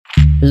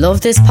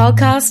Love this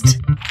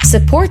podcast?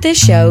 Support this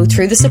show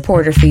through the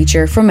supporter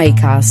feature from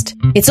Acast.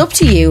 It's up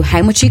to you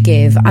how much you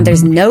give and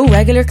there's no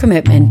regular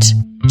commitment.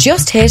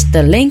 Just hit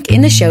the link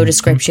in the show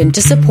description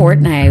to support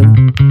now.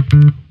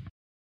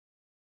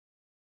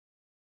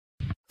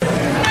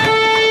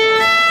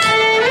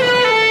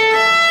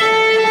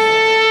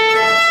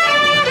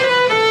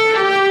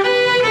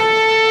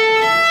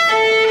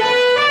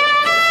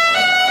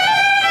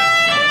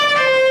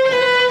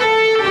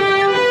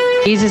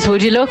 Jesus,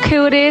 would you look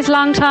who it is?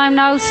 Long time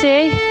no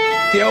see.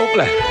 The old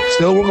fella,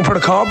 still working for the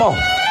Corbo.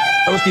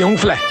 That was the young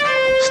fella,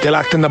 still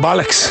acting the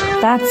bollocks.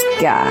 That's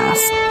gas.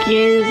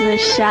 Give a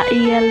shot,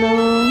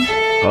 yellow.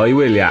 I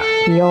will, yeah.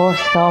 You're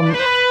some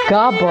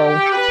gobbo.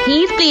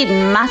 He's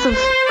bleeding massive.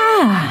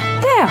 Ah,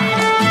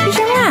 there. He's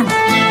your man.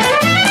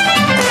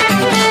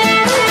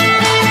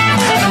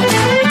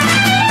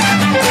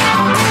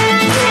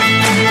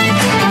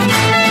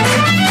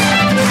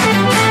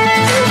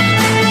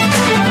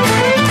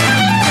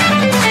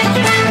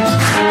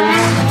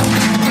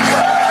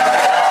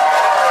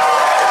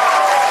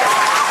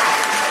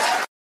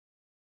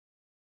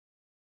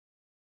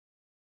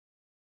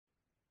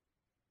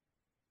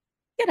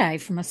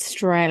 G'day from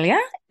Australia.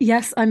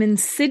 Yes, I'm in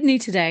Sydney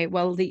today.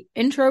 Well, the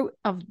intro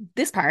of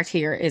this part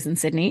here is in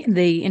Sydney.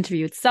 The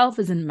interview itself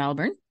is in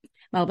Melbourne.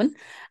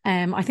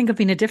 I think I've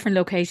been a different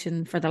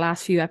location for the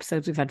last few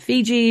episodes. We've had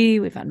Fiji,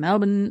 we've had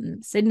Melbourne,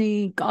 and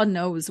Sydney. God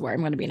knows where I'm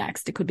going to be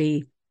next. It could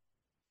be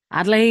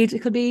Adelaide. It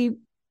could be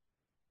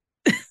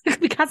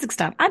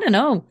Kazakhstan. I don't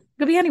know.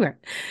 It could be anywhere.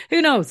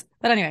 Who knows?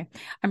 But anyway,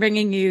 I'm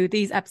bringing you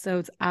these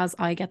episodes as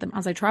I get them,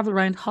 as I travel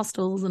around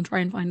hostels and try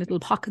and find little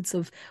pockets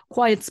of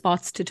quiet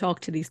spots to talk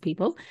to these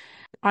people.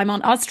 I'm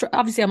on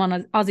obviously I'm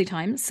on Aussie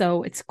time,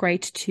 so it's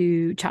great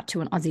to chat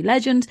to an Aussie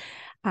legend.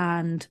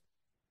 And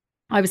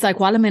I was like,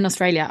 while I'm in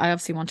Australia, I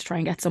obviously want to try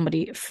and get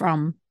somebody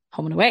from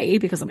Home and Away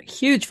because I'm a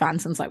huge fan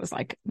since I was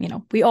like, you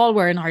know, we all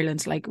were in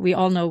Ireland. Like we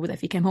all know that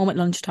if you came home at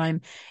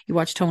lunchtime, you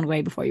watched Home and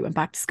Away before you went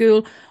back to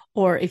school.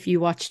 Or if you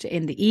watched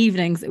in the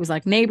evenings, it was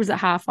like Neighbours at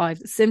 5:30,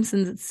 The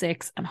Simpsons at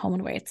 6, and Home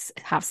and Away at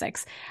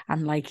 6:30.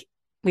 And like,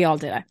 we all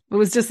did it. It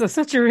was just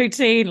such a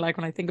routine, like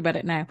when I think about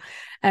it now.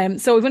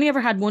 So we've only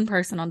ever had one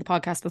person on the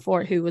podcast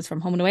before who was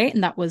from Home and Away,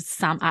 and that was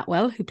Sam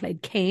Atwell, who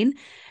played Kane.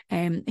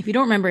 If you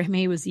don't remember him,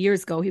 he was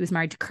years ago. He was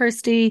married to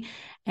Kirsty.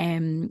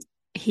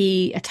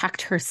 He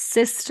attacked her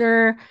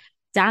sister,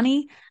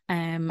 Danny.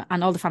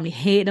 And all the family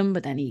hate him,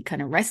 but then he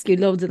kind of rescued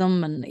loads of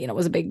them, and you know, it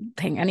was a big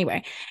thing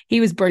anyway.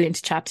 He was brilliant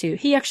to chat to.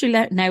 He actually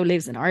now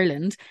lives in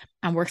Ireland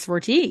and works for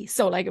RTE.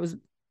 So like it was,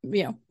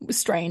 you know, it was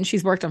strange.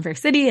 He's worked on Fair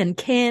City and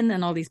Kin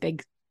and all these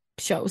big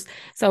shows.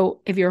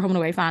 So if you're a Home and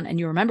Away fan and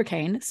you remember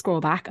Kane,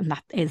 scroll back and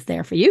that is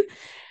there for you.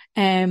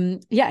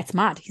 Yeah, it's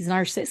mad. He's an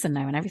Irish citizen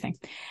now and everything.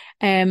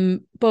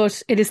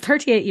 But it is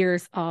 38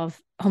 years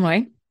of Home and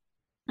Away.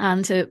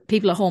 And to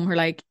people at home who are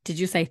like, did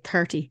you say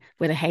 30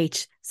 with a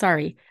H?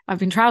 Sorry, I've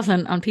been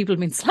traveling and people have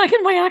been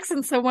slagging my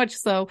accent so much.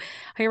 So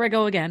here I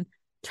go again.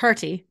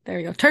 30. There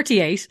you go.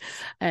 38.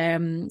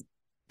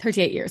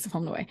 38 years of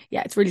Home and Away.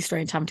 Yeah, it's really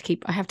strange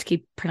I have to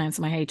keep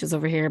pronouncing my H's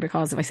over here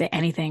because if I say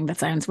anything that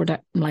sounds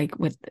like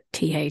with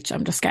TH,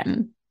 I'm just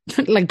getting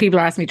like people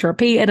are asking me to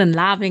repeat it and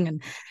laughing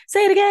and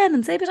say it again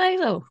and say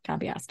potato. Can't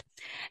be asked.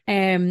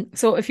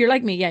 So if you're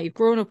like me, yeah, you've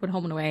grown up with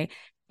Home and Away,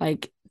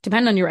 like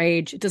depending on your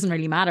age, it doesn't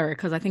really matter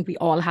because I think we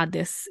all had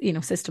this, you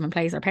know, system in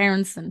place, our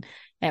parents, and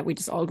we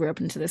just all grew up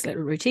into this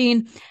little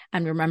routine.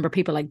 And we remember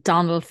people like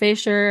Donald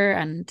Fisher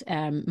and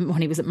when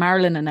he was at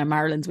Marilyn, and now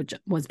Marilyn's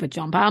was with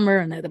John Palmer,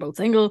 and now they're both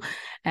single.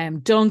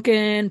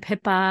 Duncan,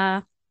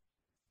 Pippa,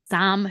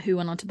 Sam, who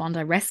went on to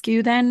Bondi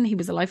Rescue then. He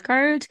was a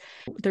lifeguard.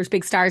 There's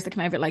big stars that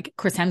come out of it, like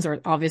Chris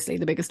Hemsworth, obviously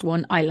the biggest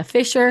one, Isla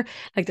Fisher.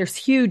 Like there's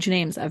huge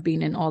names that have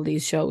been in all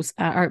these shows,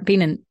 or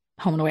been in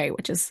Home and Away,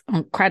 which is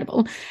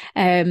incredible.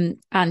 And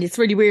it's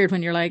really weird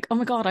when you're like, oh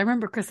my God, I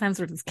remember Chris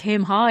Hemsworth as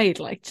Kim Hyde.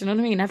 Like, do you know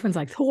what I mean? Everyone's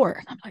like Thor.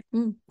 And I'm like,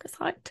 Chris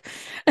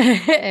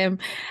Hyde.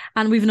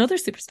 And we've another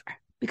superstar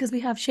because we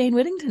have Shane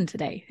Whittington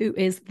today, who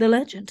is the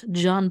legend,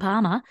 John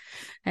Palmer.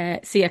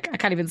 See, I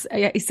can't even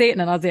say it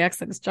in an Aussie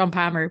accent. It's John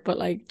Palmer, but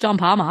like John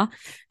Palmer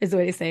is the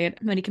way they say it.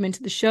 When he came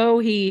into the show,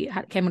 he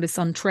came with his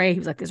son Trey. He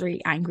was like this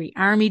really angry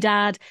army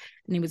dad.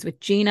 And he was with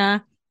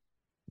Gina.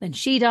 Then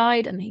she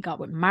died and he got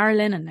with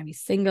Marilyn, and now he's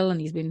single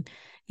and he's been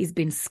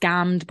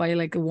scammed by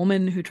like a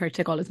woman who tried to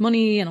take all his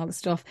money and all this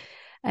stuff.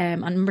 I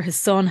remember his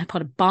son had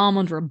put a bomb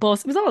under a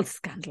bus. It was all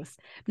scandalous.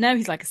 Now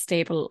he's like a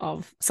staple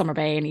of Summer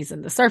Bay, and he's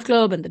in the surf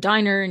club and the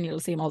diner, and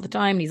you'll see him all the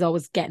time. And he's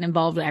always getting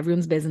involved with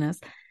everyone's business.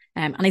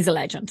 And he's a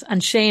legend.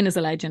 And Shane is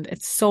a legend.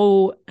 It's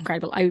so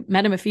incredible. I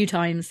met him a few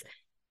times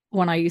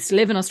when I used to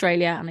live in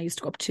Australia, and I used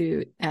to go up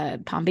to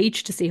Palm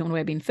Beach to see Home and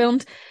Away being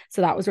filmed.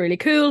 So that was really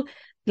cool.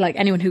 Like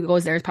anyone who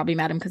goes there has probably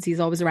met him because he's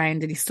always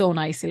around and he's so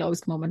nice. He'll always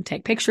come up and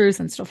take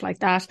pictures and stuff like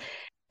that.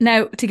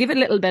 Now, to give it a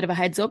little bit of a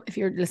heads up, if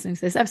you're listening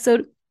to this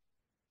episode,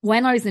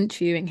 when I was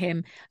interviewing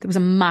him, there was a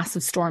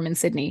massive storm in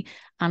Sydney.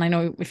 And I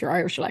know if you're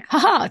Irish, you're like,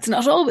 haha, it's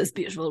not always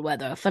beautiful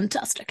weather.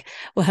 Fantastic.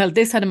 Well,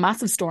 this had a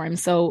massive storm.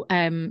 So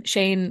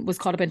Shane was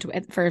caught up into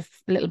it for a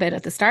little bit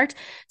at the start.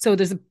 So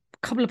there's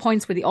couple of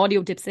points where the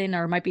audio dips in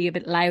or it might be a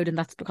bit loud, and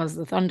that's because of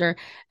the thunder.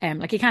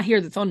 Like you can't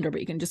hear the thunder, but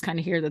you can just kind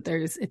of hear that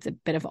it's a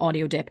bit of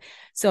audio dip.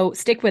 So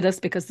stick with us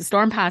because the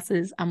storm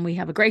passes and we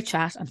have a great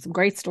chat and some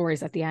great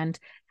stories at the end.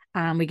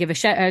 And we give a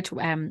shout out to,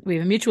 we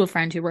have a mutual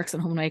friend who works on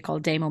Home and Away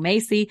called Damo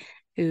Macy,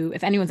 who,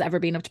 if anyone's ever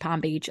been up to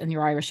Palm Beach and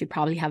you're Irish, you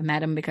probably have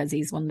met him because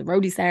he's one of the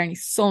roadies there and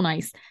he's so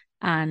nice.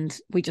 And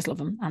we just love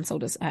him. And so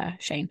does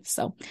Shane.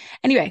 So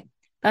anyway,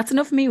 that's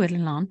enough of me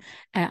whittling on.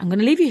 I'm going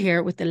to leave you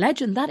here with the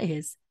legend that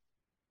is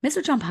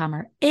Mr. John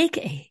Palmer,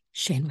 aka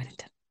Shane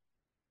Whittington.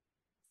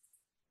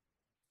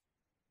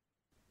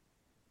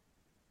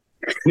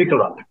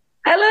 Nicola.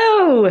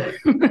 Hello.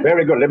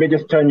 Very good. Let me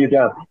just turn you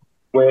down.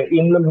 We're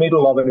in the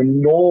middle of an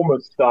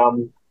enormous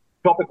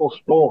tropical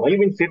storm. Are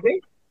you in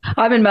Sydney?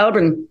 I'm in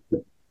Melbourne.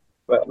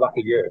 Well,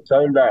 lucky you.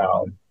 So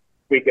now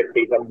we get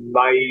these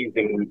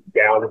amazing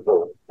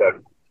downfalls that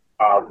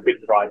are a bit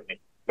frightening.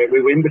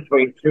 We're in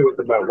between two at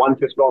the moment. One's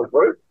just gone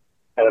through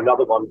and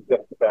another one's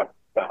just about to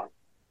start.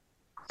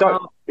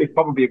 So it's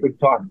probably a good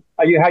time.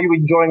 How are you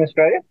enjoying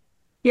Australia?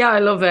 Yeah, I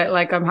love it.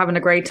 Like, I'm having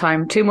a great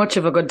time. Too much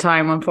of a good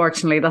time,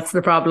 unfortunately. That's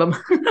the problem.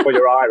 Well,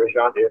 you're Irish,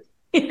 aren't you?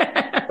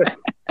 Yeah.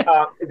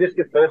 Is this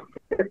your first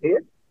trip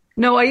here?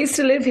 No, I used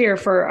to live here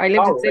I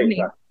lived in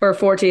Sydney for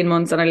 14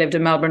 months and I lived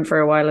in Melbourne for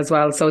a while as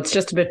well. So it's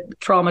just a bit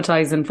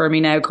traumatizing for me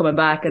now coming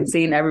back and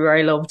seeing everywhere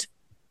I loved.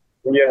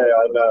 Yeah,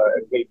 I know.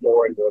 And me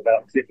more into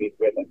about Sydney,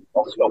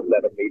 I'll stop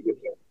that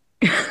immediately.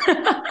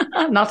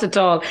 Not at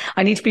all.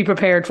 I need to be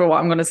prepared for what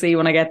I'm going to see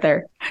when I get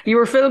there. You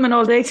were filming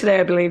all day today,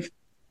 I believe.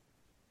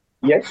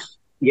 Yes.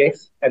 And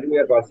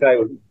as I say, it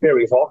was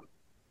very hot.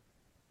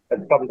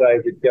 And some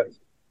days it just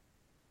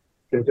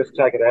can just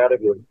take it out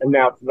of you. And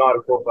now tonight,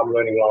 of course, I'm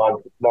learning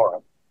lines for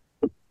tomorrow.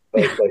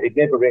 So it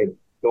never ends,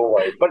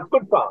 always. But it's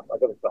good fun, I've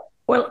got to say.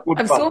 Well,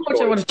 I've so much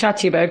I want to chat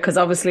to you about because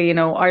obviously, you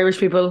know, Irish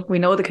people, we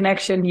know the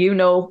connection. You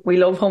know, we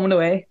love Home and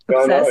Away.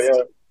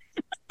 Obsessed.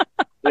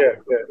 Yeah,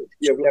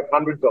 we have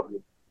hundreds of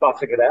them.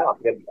 Bussing it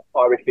out. We have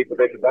Irish people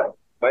every day.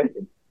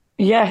 Amazing.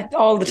 Yeah,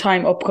 all the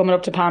time coming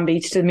up to Palm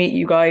Beach to meet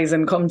you guys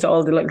and come to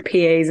all the like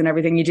PAs and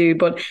everything you do.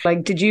 But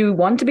like, did you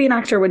want to be an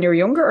actor when you were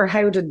younger or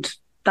how did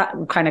that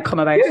kind of come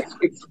about? Yes,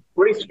 it's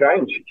pretty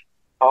strange.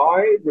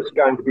 I was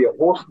going to be a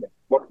horseman,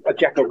 a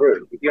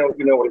jackaroo. You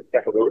know what a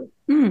jackaroo is?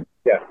 Mm.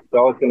 Yeah, so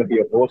I was going to be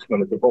a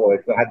horseman as a boy.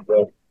 So I had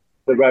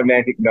the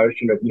romantic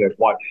notion of, you know,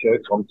 white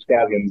shirts on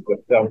stallions, but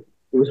it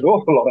was an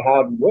awful lot of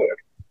hard work.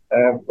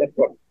 That's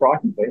what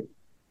frightened me.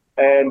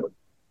 And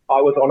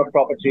I was on a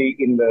property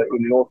in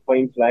North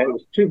Queensland. It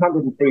was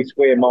 203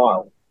 square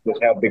miles was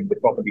how big the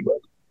property was,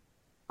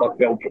 like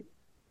Belgium.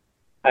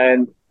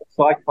 And a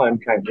cyclone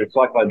came through,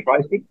 Cyclone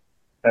Tracy,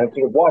 and it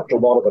sort of wiped a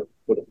lot of it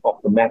sort of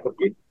off the map a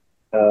bit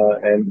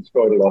and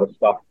destroyed a lot of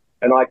stuff.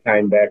 And I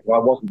came back and I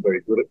wasn't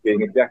very good at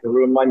being a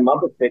jackaroo. And my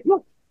mother said,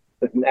 look,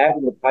 there's an ad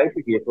in the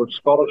paper here for a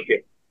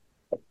scholarship,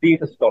 a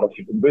theatre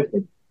scholarship in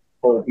Brisbane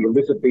called the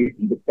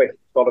Elizabethan Bequest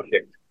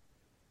Scholarship.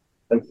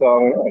 And so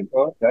I went,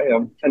 okay.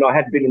 And I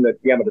had been in the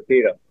Amateur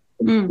Theatre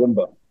in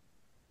Toowoomba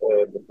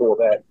before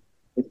that.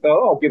 And so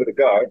I'll give it a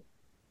go.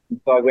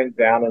 And so I went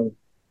down and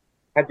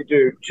had to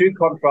do 2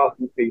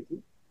 contrasting pieces,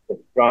 the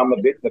drama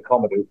bit, the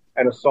comedy,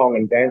 and a song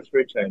and dance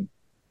routine.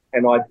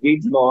 And I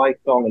did my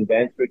song and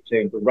dance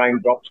routine, the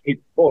raindrops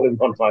keep falling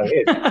on my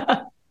head.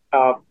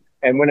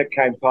 And when it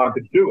came time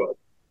to do it,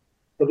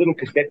 the little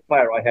cassette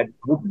player I had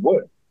wouldn't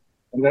work.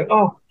 And then,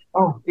 oh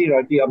dear,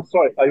 I'm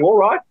sorry. Are you all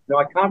right? No,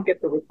 I can't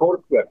get the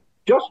recorder to work.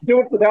 Just do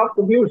it without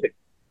the music.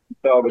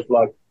 So I was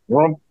like,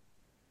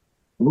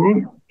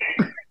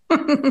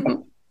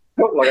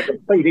 felt like a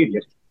complete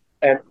idiot.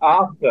 And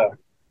after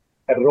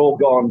it had all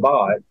gone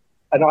by,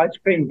 an ice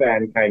cream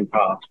van came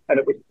past and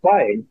it was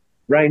playing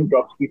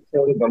Raindrops Keep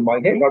Falling on My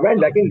Head. And I ran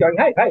back in going,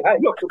 hey,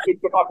 look,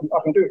 I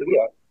can do it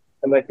here.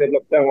 And they said,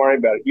 look, don't worry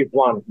about it. You've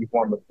won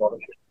the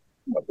scholarship.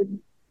 I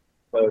didn't.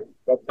 So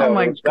that's how oh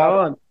my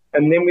God.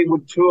 And then we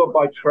would tour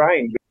by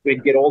train.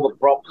 We'd get all the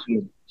props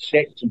and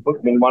sets and put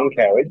them in one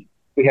carriage.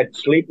 We had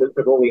sleepers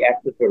that all the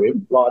actors were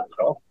in, lights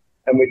off.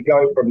 And we'd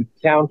go from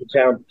town to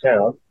town to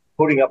town,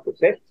 putting up the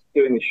sets,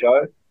 doing the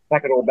show,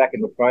 pack it all back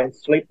in the train,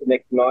 sleep the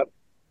next night.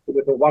 It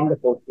was a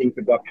wonderful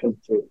introduction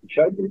to the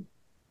show business.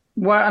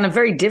 Well, and a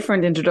very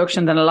different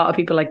introduction than a lot of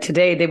people like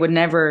today. They would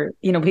never,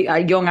 you know,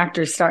 young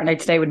actors starting out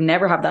today would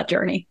never have that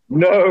journey.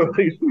 No,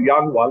 these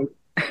young ones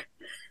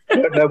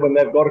don't know when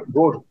they've got it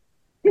good.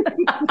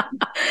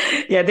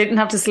 Yeah, they didn't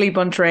have to sleep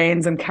on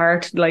trains and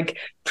cart like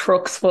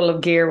trucks full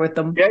of gear with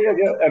them. Yeah.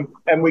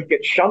 And we'd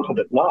get shunted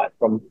at night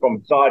from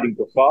siding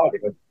to siding.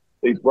 And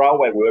these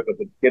railway workers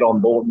would get on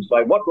board and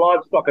say, what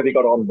livestock have you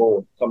got on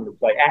board? Some would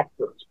say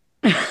actors.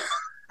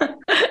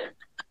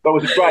 But it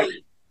was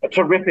a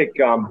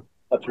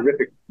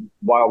terrific,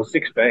 while I was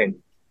 16,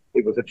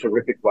 it was a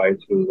terrific way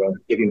to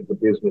get into the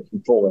business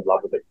and fall in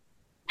love with it.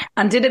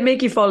 And did it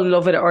make you fall in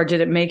love with it or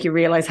did it make you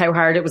realise how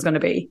hard it was going to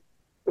be?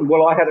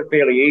 Well, I had it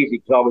fairly easy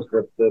because I was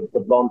the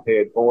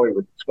blonde-haired boy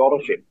with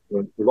scholarship. There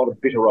was a lot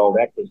of bitter old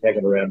actors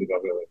hanging around to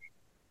go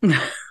village.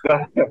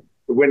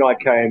 When I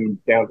came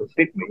down to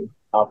Sydney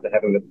after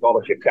having the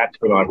scholarship, that's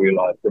when I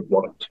realised that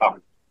what a tough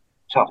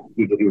tough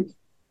gig it is.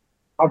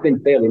 I've been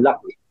fairly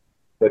lucky,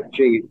 but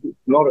gee, it's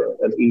not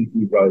an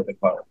easy road to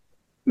follow.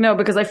 No,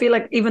 because I feel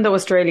like even though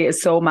Australia is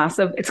so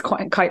massive, it's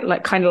kind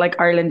of like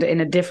Ireland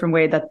in a different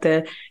way, that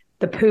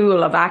the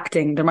pool of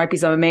acting, there might be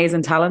some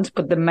amazing talent,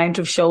 but the amount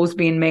of shows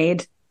being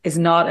made is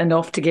not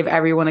enough to give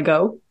everyone a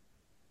go.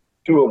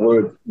 Truer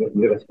words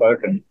never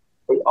spoken.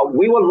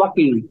 We were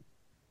lucky.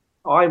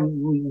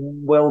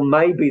 I'm, well,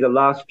 maybe the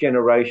last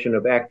generation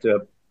of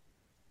actor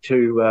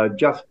to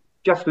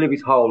just live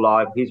his whole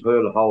life,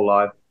 her whole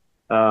life,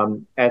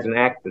 as an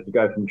actor, to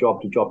go from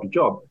job to job to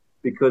job.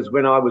 Because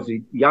when I was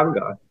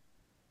younger,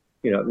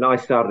 and I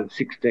started at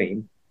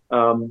 16,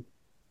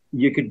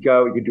 you could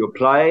do a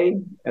play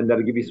and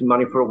that'll give you some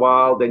money for a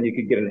while. Then you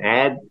could get an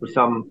ad for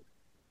some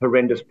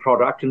horrendous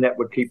product and that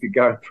would keep you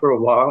going for a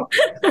while.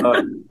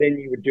 Then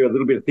you would do a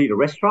little bit of theatre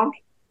restaurant.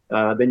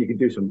 Then you could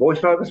do some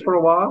voiceovers for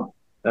a while.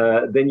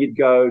 Then you'd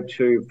go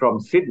from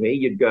Sydney,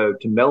 you'd go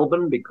to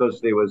Melbourne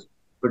because there was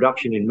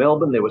production in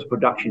Melbourne, there was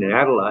production in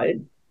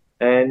Adelaide.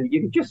 And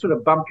you could just sort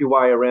of bump your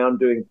way around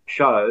doing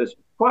shows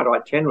quite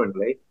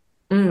itinerantly.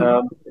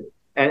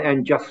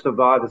 And just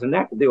survive as an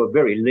actor. There were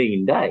very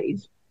lean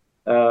days,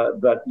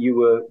 but you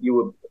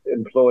were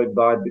employed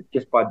by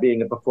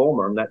being a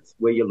performer, and that's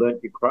where you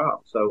learnt your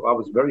craft. So I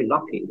was very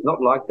lucky. It's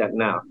not like that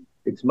now.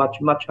 It's much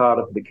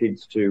harder for the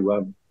kids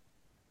to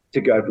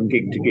go from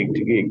gig to gig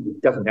to gig.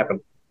 It doesn't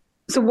happen.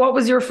 So what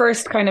was your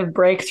first kind of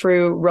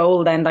breakthrough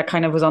role then that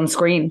kind of was on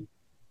screen?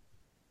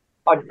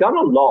 I'd done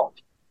a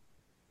lot,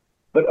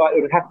 but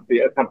it would have to be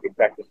a country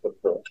practice, of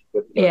course.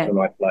 When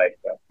I played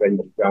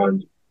Brendan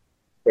Jones,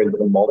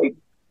 Brendan and Molly.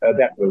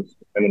 That was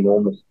an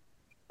enormous...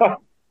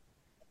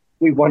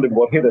 we wondered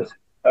what hit us.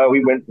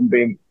 We went from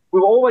we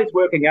were always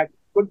working out...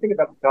 Good thing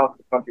about the cast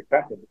of country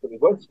practice is that we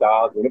weren't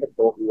stars, we never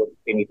thought we were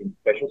anything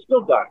special.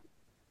 Still don't.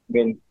 I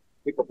mean,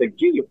 people think,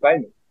 gee, you're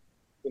famous.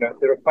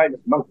 There are famous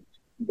monkeys.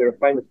 There are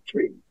famous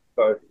trees.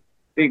 So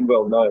being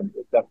well known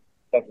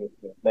doesn't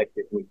make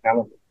it really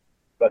talented.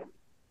 But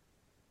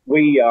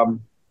we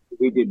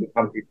did the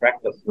country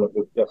practice, and it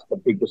was just the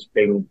biggest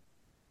thing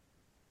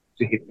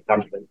to hit the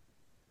country.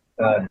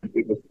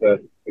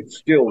 It's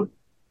still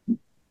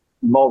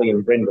Molly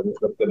and Brendan,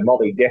 the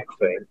Molly death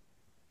scene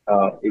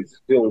is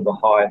still the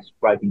highest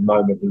rating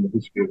moment in the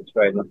history of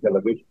Australian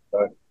television.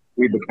 So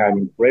we became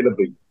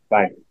incredibly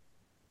famous,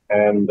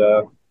 and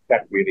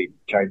that really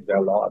changed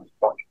our lives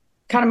much.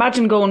 Can't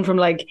imagine going from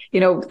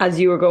as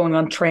you were going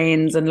on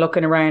trains and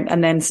looking around,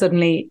 and then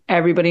suddenly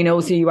everybody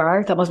knows who you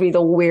are. That must be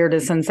the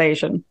weirdest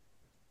sensation.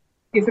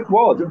 Yes, it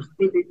was. It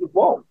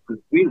was. It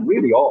was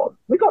really odd.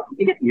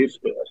 You get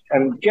used to it,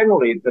 and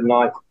generally it's a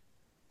nice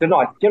thing.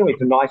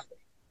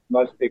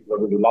 Most people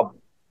really love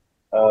it,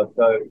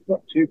 so it's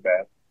not too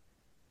bad.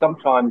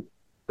 Sometimes,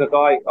 because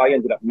I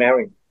ended up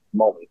marrying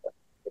Molly,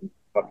 in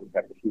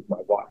fact, she's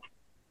my wife,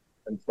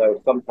 and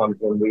so sometimes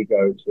when we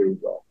go to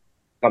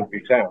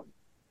country town,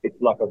 it's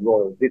like a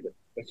royal visit.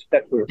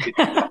 That's where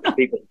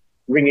people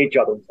ring each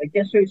other and say,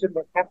 "Guess who's in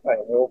the cafe?"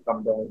 And they all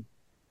come down.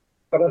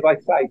 But as I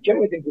say,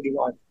 generally they're really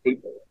nice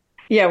people.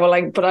 Yeah,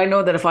 but I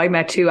know that if I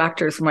met two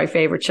actors from my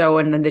favourite show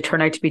and then they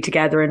turn out to be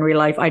together in real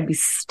life, I'd be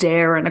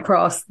staring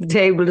across the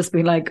table just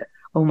being like,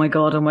 oh my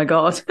God.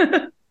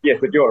 Yes,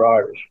 but you're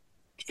Irish.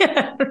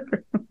 Yeah.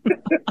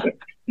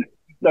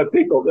 No,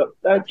 people,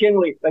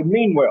 generally, they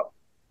mean well.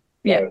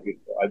 Yeah. So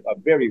I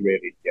very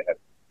rarely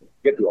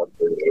get the odd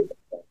cuckoo.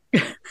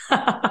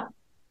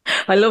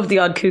 I love the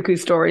odd cuckoo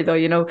story, though.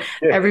 Yeah.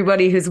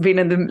 Everybody who's been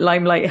in the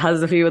limelight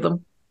has a few of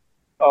them.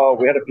 Oh,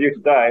 we had a few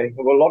today.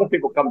 Well, a lot of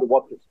people come to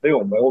watch this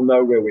film. They all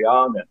know where we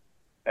are now.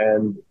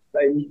 And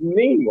they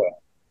mean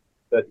well.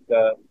 But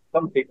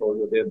some people,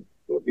 they're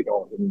a bit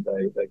odd and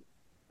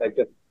they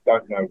just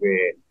don't know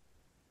where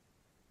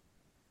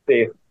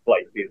their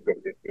place is when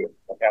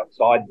they're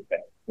outside the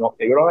town.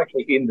 They're not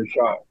actually in the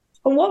show.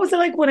 And what was it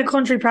like when a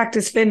country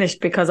practice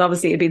finished? Because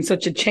obviously it'd been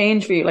such a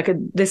change for you.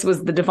 This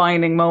was the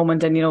defining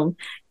moment. And,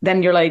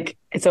 then you're like,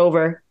 it's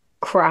over.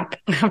 Crap.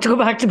 I have to go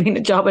back to being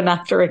a jobbing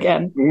actor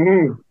again.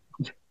 Mm.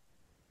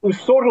 It was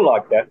sort of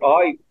like that.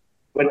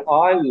 When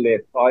I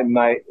left, I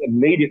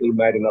immediately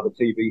made another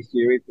TV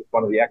series with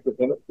one of the actors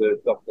in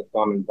it, Dr.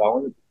 Simon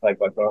Bowen, played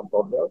by Grant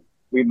Bodwell.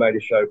 We made a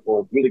show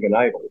called Willing and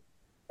Able,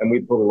 and we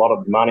put a lot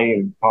of money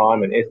and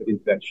time and effort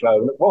into that show,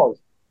 and it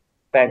was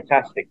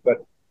fantastic.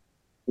 But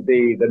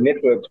the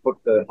networks put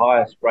the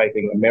highest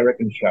rating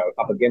American show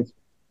up against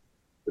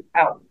it.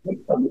 Alf.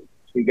 I'm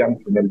too young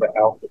to remember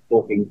Alf, the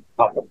talking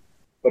puppet,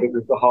 but it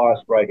was the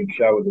highest rating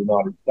show in the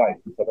United States,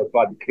 and so they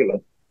tried to kill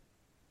it.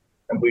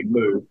 And we'd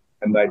move,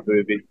 and they'd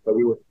move in. So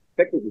we were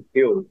effectively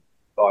killed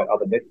by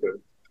other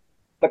networks.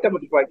 But that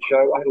was a great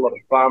show. I had a lot of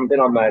fun. Then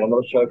I made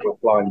another show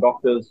called Flying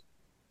Doctors.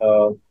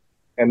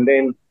 And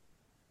then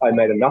I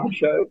made another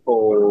show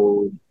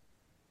called,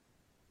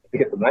 I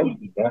forget the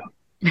name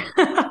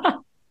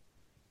now,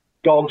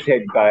 Dog's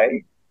Head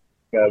Bay,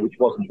 which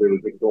wasn't really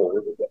big at all.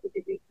 That was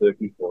a big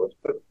turkey for us.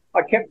 But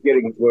I kept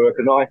getting work,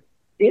 and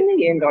in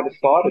the end, I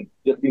decided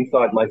just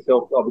inside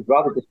myself, I would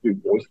rather just do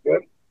voice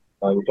work,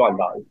 which I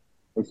love.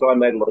 And so I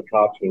made a lot of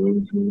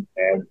cartoons and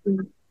ads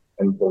and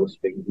and those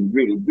things. We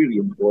really, really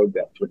enjoyed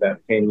that for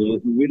about 10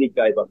 years. We really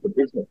gave up the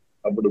business.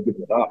 I would have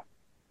given it up.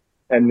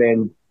 And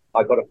then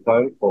I got a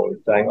phone call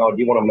saying, "Oh,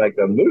 do you want to make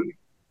a movie?"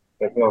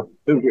 I said, "Oh,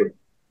 who with?"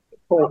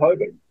 Paul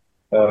Hogan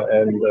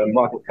and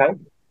Michael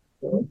Caine.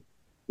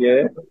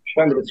 Yeah,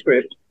 show me the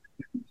script.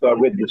 So I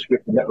read the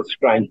script, and that was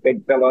Strange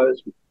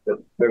Bedfellows, which is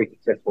a very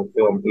successful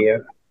film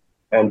here.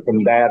 And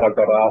from that, I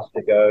got asked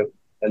to go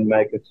and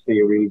make a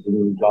series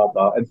and blah,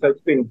 blah. And so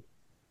it's been,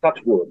 touch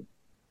wood,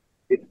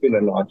 it's been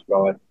a nice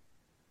ride.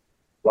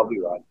 Lovely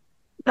ride.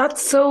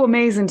 That's so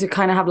amazing to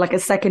kind of have like a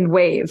second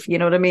wave, you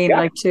know what I mean? Yeah.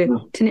 Like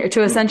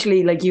to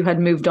essentially, like, you had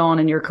moved on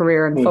in your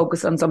career and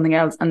focused on something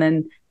else, and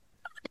then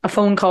a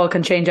phone call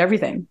can change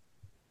everything.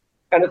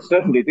 And it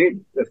certainly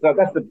did. So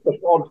that's the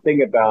odd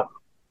thing about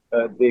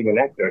being an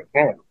actor. It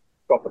can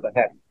drop of the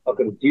hat. I've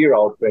got a dear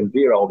old friend,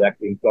 dear old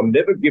acting, so I'm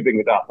never giving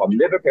it up. I'm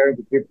never going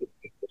to give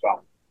it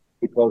up,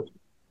 because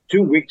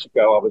 2 weeks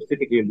ago I was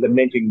sitting here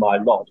lamenting my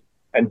lot,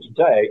 and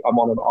today I'm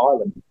on an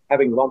island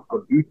having lunch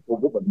with a beautiful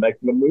woman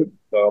making a movie.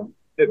 So I'm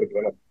never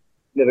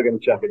going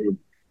to chuck it in.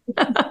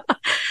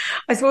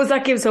 I suppose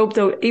that gives hope,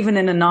 though, even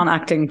in a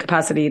non-acting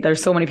capacity.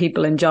 There's so many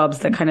people in jobs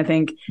that kind of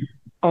think,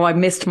 "Oh, I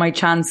missed my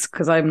chance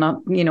because I'm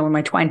not, in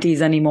my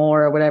 20s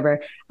anymore," or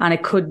whatever. And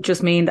it could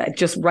just mean that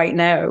just right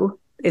now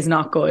is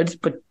not good,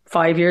 but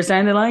 5 years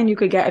down the line, you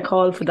could get a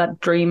call for that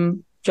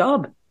dream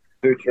job.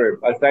 Too true.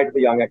 I say to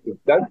the young actors,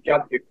 don't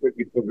judge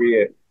your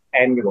career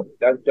annually.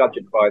 Don't judge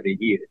it by the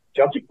year.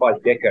 Judge it by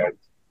decades,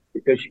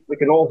 because we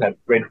can all have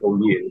dreadful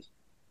years.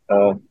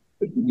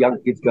 But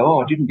young kids go,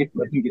 "Oh, I didn't get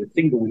a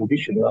single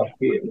audition last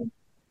year."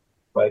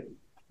 But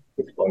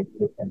it's like,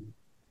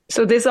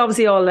 So this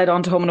obviously all led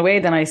on to Home and Away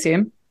then, I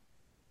assume.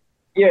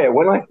 yeah,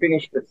 when I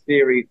finished a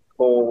series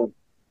called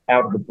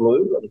Out of the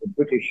Blue, it was a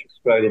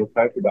British-Australian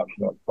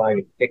co-production. I was playing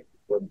a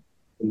detective,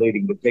 the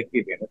leading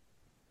detective in it.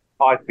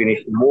 I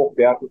finished and walked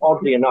out, and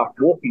oddly enough,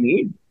 walking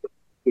in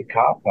the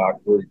car park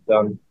was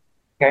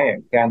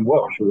Cam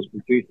Welsh, who was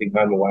producing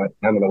Home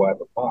and Away at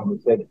the time,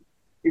 and said,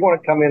 "You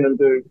want to come in and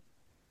do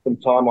some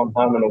time on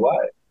Home and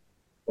Away?"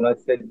 And I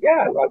said,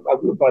 "Yeah, I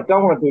would, but I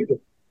don't want to do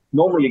it.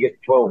 Normally you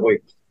get 12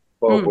 weeks.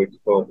 I said,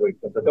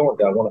 "I don't want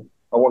that.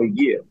 I want a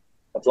year.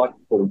 I'd like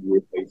a full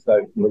year, please."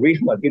 So the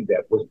reason I did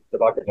that was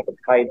that I could have a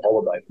paid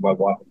holiday for my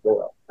wife and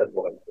daughter. That's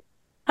what I did.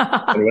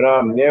 And he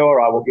went, "Yeah, all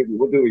right,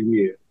 we'll do a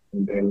year."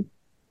 And then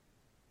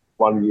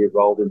 1 year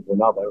rolled into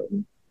another,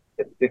 and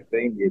it's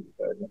 15 years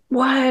ago.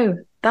 Wow,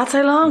 that's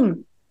how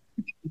long.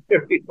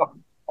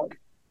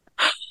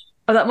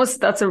 Oh,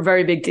 that's a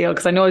very big deal,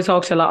 because I know I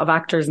talk to a lot of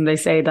actors and they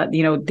say that,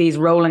 these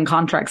rolling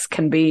contracts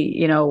can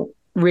be,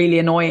 really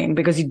annoying,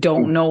 because you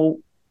don't know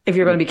if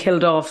you're going to be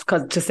killed off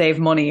to save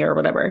money or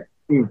whatever.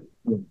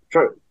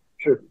 True.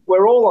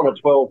 We're all on a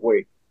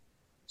 12-week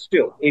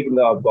still, even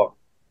though I've got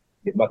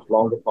a much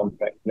longer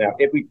contract. Now,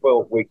 every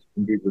 12 weeks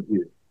can be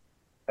reviewed,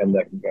 and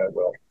they can go,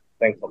 "Well,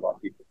 thanks a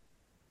lot, people."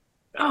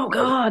 Oh,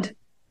 God.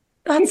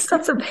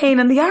 That's a pain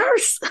in the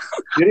arse.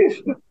 It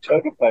is.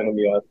 Total pain in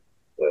the arse.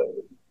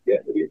 Yeah,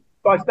 it is.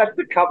 But that's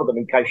to cover them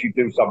in case you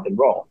do something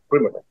wrong,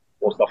 criminal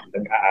or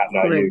something.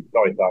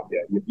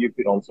 You've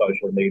been on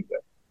social media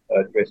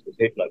dressed as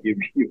Hitler.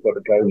 You've got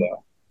to go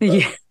now.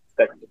 Yeah.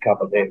 That's to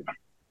cover them.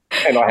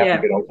 And I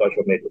haven't been on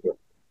social media.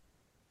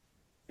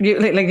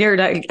 You're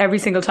like, every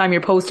single time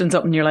you're posting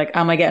something, you're like,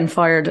 "Am I getting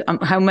fired?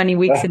 How many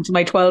weeks into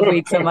my 12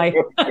 weeks am I?"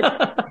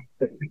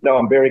 No,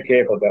 I'm very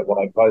careful about what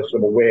I post.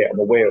 I'm aware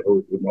of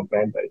who my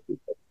fan base is.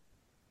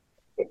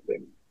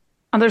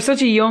 And there's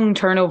such a young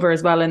turnover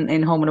as well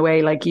in Home and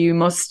Away. Like, you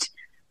must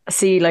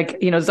see, like,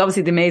 there's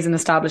obviously the amazing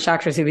established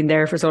actors who've been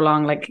there for so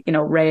long, like,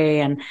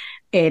 Ray and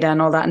Ada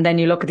and all that. And then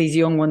you look at these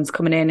young ones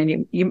coming in,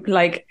 and you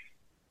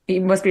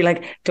must be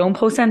like, "Don't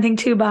post anything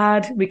too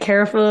bad. Be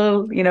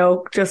careful,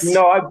 just."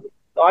 No,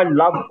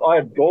 I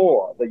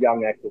adore the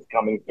young actors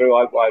coming through.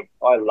 I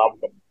love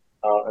them.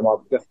 And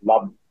I've just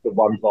loved the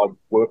ones I've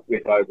worked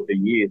with over the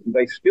years. And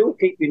they still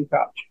keep in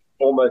touch.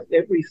 Almost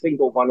every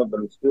single one of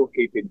them still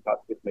keep in touch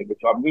with me,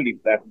 which I'm really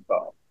flattered by.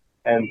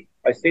 And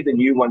I see the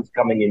new ones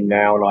coming in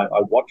now, and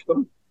I watch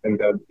them, and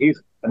go, here's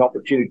an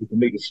opportunity for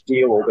me to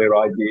steal all their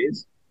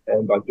ideas,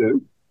 and I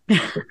do.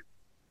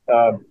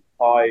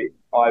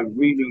 I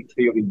really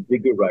feel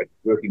invigorated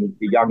working with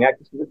the young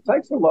actors, because it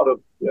takes a lot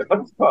of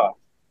time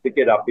to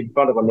get up in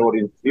front of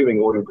an viewing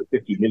audience of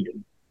 50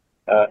 million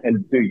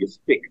and do your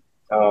stick.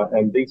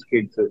 And these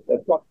kids,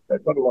 they've got a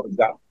lot of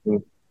guts.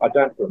 And I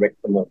don't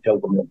direct them or tell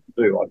them what to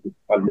do.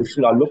 I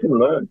listen, I look and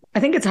learn. I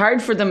think it's hard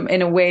for them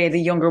in a way,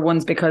 the younger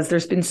ones, because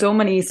there's been so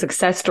many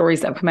success stories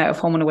that have come out of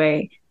Home and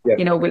Away,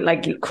 with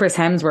like Chris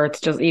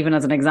Hemsworth, just even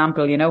as an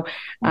example,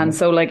 And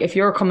so, like, if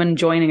you're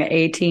joining at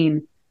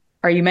 18,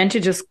 are you meant to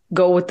just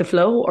go with the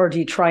flow, or do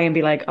you try and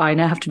be like, "I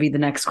now have to be the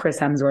next Chris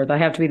Hemsworth. I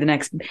have to be the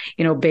next,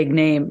 big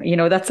name."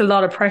 That's a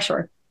lot of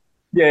pressure.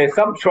 Yeah,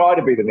 some try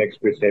to be the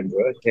next Chris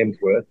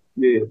Hemsworth.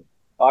 Yeah.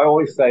 I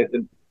always say to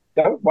them,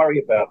 don't worry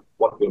about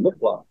what you look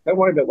like. Don't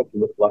worry about what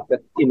you look like.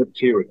 That's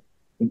immaterial.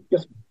 And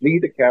just be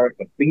the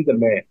character, be the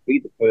man, be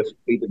the person,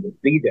 be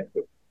that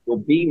person. You're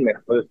being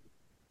that person.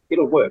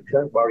 It'll work.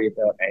 Don't worry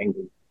about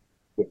angles.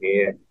 the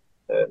hair,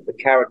 the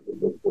character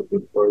was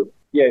improved.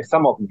 Yeah,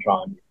 some of them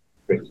try and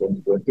express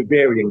them to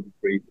varying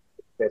degrees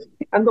of success.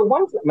 And the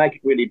ones that make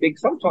it really big,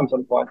 sometimes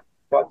I'm quite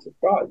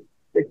surprised.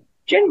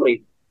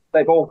 Generally,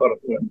 they've all got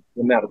an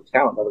amount of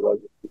talent, otherwise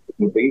it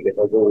wouldn't be there.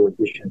 They've all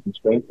auditions and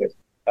screen tests.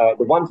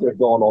 The ones that have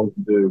gone on to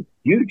do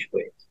huge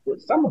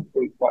things, some have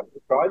been quite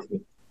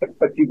surprising.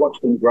 But you watch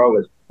them grow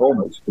as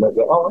performers, and they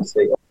go, oh, I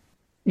see.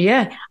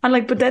 Yeah.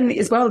 And but then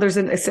as well, there's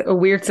a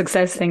weird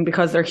success thing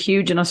because they're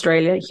huge in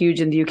Australia,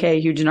 huge in the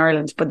UK, huge in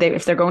Ireland. But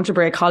if they're going to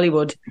break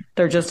Hollywood,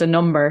 they're just a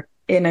number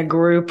in a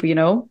group,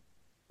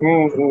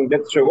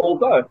 That's true.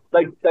 Although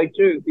they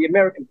do, the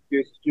American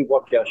producers do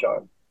watch our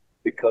show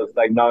because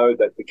they know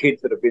that the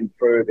kids that have been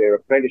through their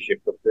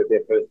apprenticeship,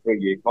 their first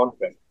 3-year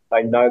contract,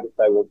 they know that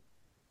they will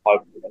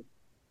hopefully,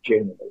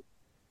 generally,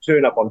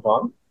 turn up on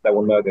time. They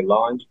will know their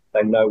lines.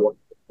 They know what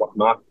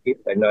mark to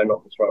hit. They know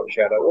not to throw a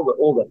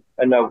shadow.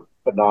 They know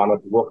bananas,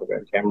 the walk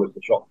around cameras,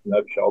 the shots, and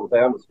over shoulders. They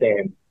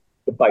understand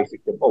the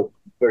basics of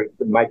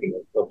the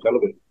making of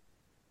television.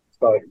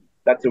 So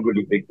that's a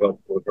really big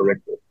help for a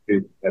director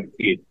who has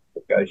a kid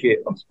that goes, yeah,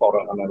 I'm spot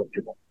on. I know what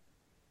you want.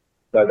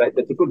 So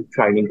that's a good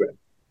training ground.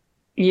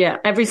 Yeah,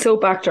 every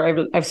soap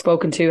actor I've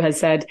spoken to has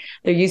said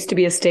there used to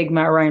be a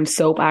stigma around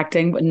soap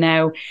acting, but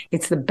now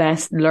it's the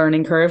best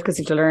learning curve because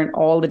you have to learn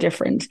all the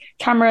different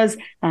cameras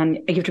and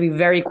you have to be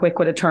very quick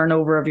with a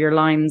turnover of your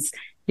lines.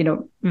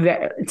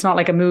 It's not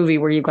like a movie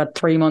where you've got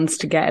 3 months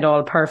to get it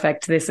all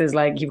perfect. This is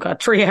like you've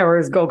got 3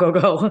 hours, go, go,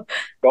 go.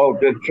 Oh,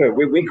 that's true.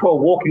 We call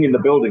walking in the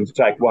buildings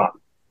take one.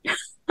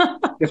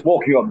 Just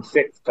walking on the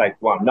sets take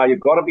one. No, you've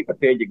got to be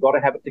prepared. You've got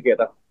to have it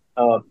together.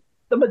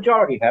 The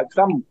majority have.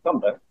 Some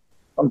don't.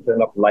 Some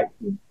turn up late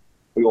and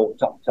we all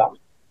tap,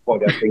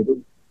 point our fingers.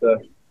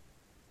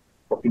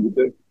 What can you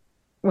do?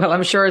 Well,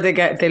 I'm sure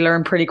they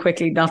learn pretty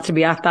quickly not to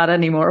be at that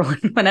anymore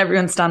when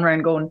everyone's standing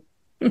around going.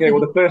 Yeah,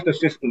 well, the first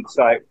assistant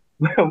say,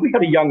 we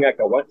had a young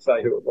actor, I won't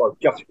say who it was,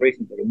 just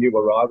recently, a new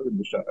arrival in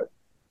the show,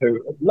 who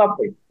a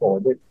lovely boy.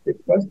 They're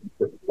supposed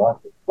to be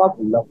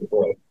lovely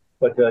boy.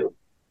 But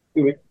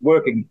he was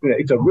working,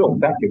 it's a real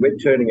factor. We're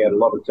turning out a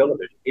lot of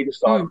television. He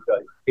decided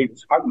he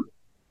was hungry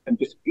and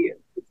disappeared.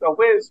 So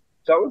where's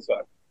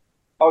so-and-so?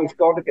 Oh, he's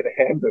gone to get a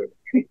hamburger.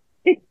 He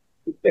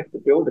left the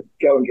building to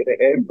go and get a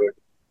hamburger.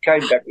 Came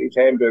back with his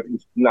hamburger and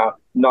said,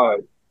 no,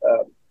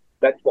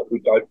 that's what we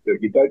don't do.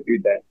 You don't do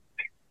that.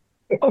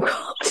 Oh,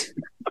 God.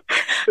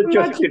 But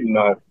just didn't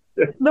know.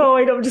 No,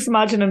 I don't just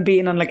imagine him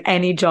being on like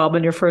any job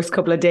in your first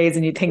couple of days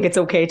and you think it's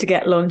okay to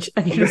get lunch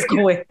and you just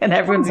go in and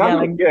everyone's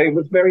yelling. Yeah, it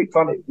was very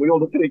funny. We all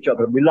looked at each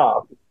other and we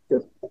laughed.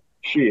 Just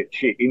shit,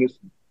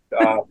 innocent.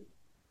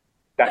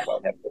 That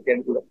won't happen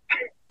again.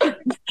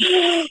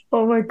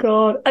 Oh my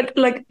God.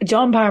 Like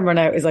John Palmer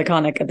now is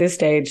iconic at this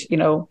stage.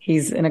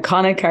 He's an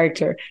iconic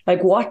character.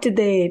 Like, what did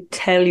they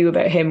tell you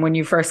about him when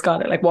you first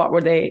got it? Like, what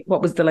was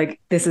the,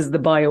 this is the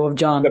bio of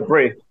John? The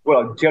brief. Well,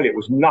 I can tell you, it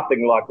was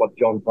nothing like what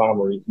John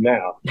Palmer is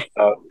now.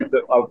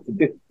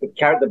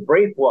 The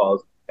brief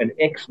was an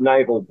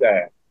ex-naval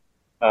dad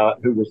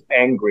who was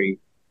angry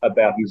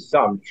about his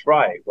son,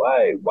 Trey,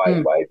 way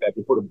back.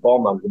 He put a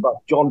bomb under the bus.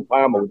 John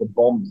Palmer was a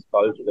bomb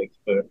disposal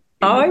expert.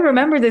 Oh, I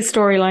remember this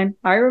storyline.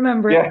 I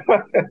remember it.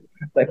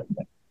 Yeah.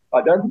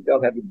 I don't think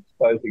they'll have him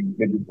disposing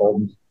many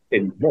bombs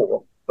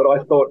anymore, but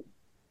I thought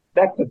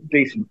that's a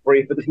decent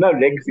brief, but there's no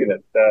legs in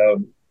it.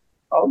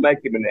 I'll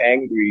make him an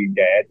angry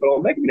dad, but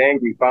I'll make him an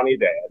angry, funny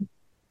dad,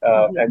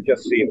 and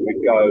just see if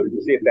we go,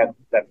 see if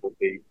that will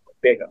be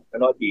better.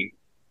 And I did.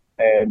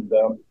 And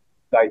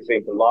they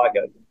seem to like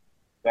it.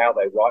 Now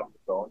they write the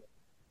song.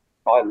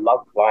 I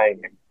love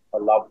playing him. I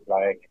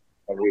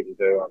really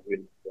do. I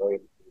really enjoy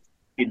it.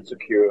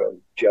 Insecure and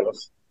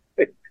jealous,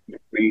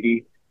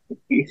 greedy.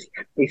 He's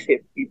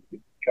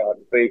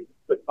can't be.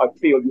 But I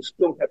feel you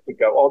still have to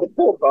go. Oh, the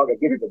poor bugger,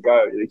 give it a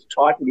go. He's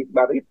tight with his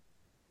money.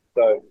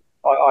 So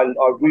I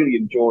really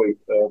enjoy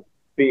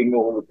being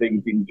all the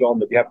things in John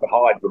that you have to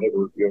hide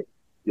whenever you're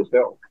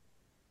yourself.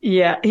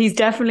 Yeah, he's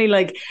definitely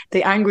like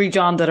the angry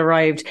John that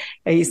arrived.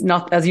 He's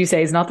not, as you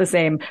say, he's not the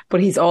same,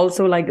 but he's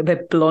also like a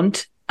bit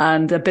blunt.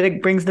 And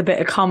brings the bit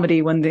of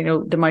comedy when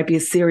there might be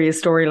a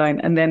serious storyline,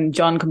 and then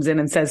John comes in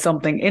and says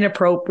something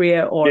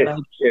inappropriate or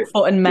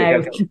foot and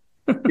mouth.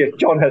 Yes,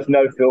 John has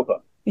no filter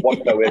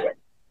whatsoever.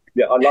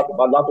 Yeah, I love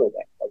all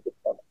that. I just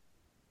love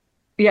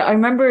it. Yeah, I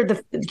remember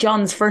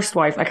John's first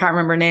wife. I can't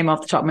remember her name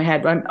off the top of my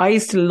head, but I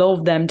used to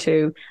love them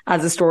too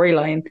as a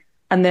storyline.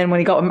 And then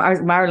when he got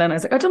Marilyn, I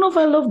was like, I don't know if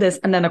I love this,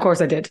 and then of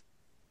course I did.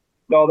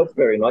 No, that's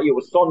very nice. It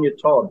was Sonia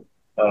Todd.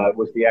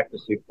 Was the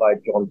actress who played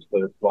John's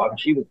first wife.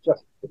 She was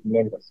just a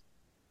tremendous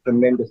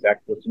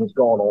actress, and has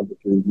gone on to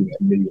do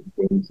a million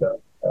things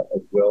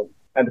as well.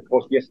 And of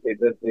course, yes,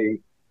 the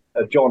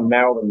John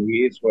Marilyn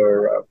years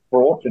were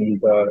fraught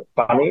and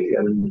funny,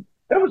 and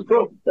that was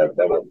good. They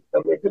were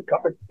a good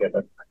couple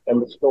together,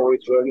 and the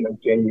stories were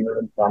genuine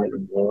and funny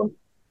and warm.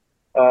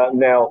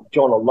 Now,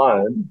 John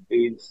alone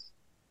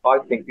I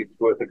think it's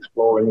worth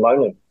exploring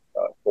loneliness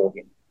for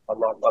him. I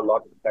like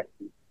the fact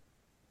that.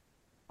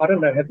 I don't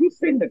know. Have you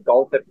seen the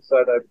golf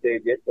episode over there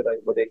yesterday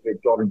where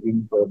John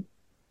Ginsberg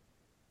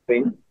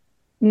thing?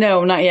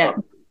 No, not yet.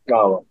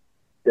 Oh,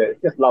 yeah,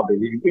 it's just lovely.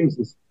 He wins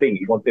this thing.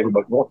 He wants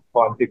everybody, he wants to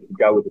find people to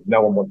go with it.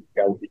 No one wants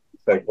to go with it.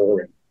 It's so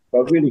boring. So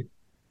I really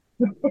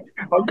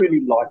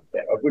liked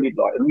that. I really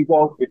liked it. And he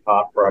was a bit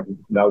heartbroken.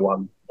 No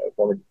one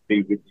wanted to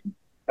be with him.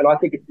 And I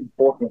think it's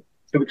important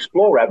to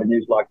explore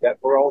avenues like that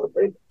for older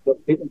people,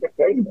 that people get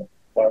pregnant.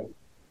 So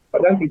I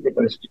don't think they're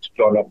going to stitch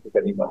John up with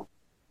anyone.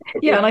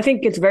 Yeah, and I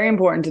think it's very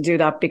important to do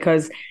that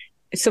because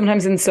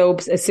sometimes in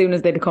soaps, as soon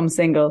as they become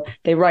single,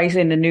 they write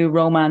in a new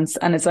romance,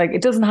 and it's like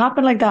it doesn't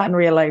happen like that in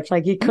real life.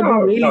 Like you could be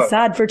really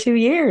sad for 2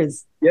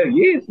 years. Yeah,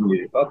 years and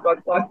years.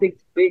 I think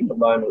being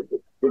alone was a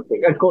good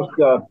thing. And of course,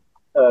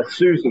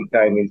 Susan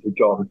came into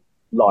John's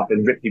life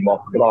and ripped him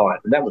off blind,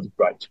 and that was a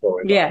great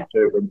story. Yeah,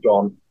 too. When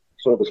John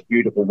saw this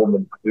beautiful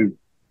woman who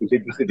was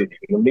interested in him,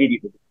 and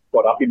immediately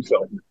got up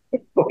himself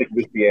and thought he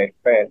was the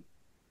fan.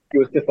 It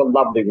was just a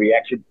lovely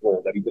reaction to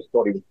all that. He just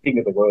thought he was king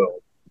of the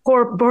world.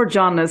 Poor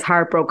John is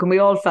heartbroken. We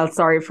all felt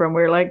sorry for him.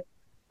 We were like,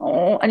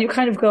 oh, and you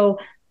kind of go,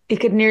 you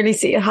could nearly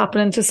see it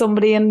happening to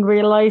somebody in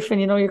real life,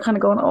 and you're kind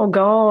of going, oh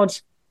God.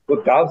 Well,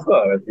 it does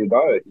though, as you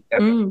know, it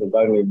happens to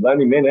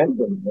lonely men and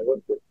women. They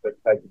were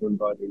taken in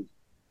by these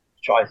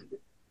shites.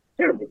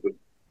 Terrible good.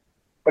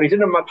 But he's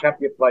in a much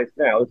happier place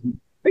now. There's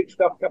big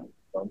stuff coming.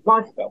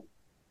 Nice stuff.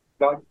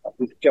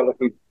 This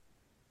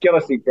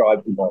jealousy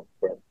drives him on.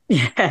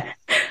 Yeah.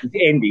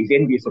 He's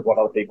envious of what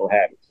other people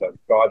have. So it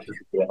drives him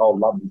to the whole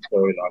lovely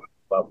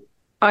storyline.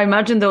 I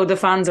imagine, though, the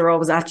fans are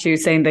always at you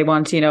saying they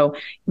want,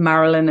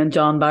 Marilyn and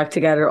John back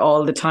together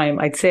all the time.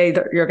 I'd say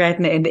that you're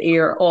getting it in the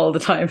ear all the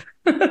time.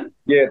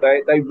 Yeah,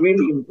 they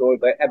really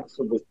enjoyed. They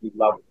absolutely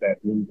loved that.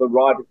 And the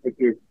writers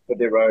for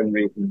their own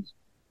reasons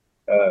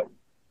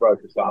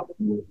broke us up.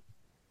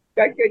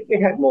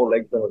 They had more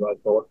legs than I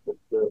thought. But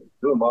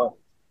who am I?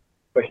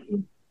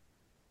 Question.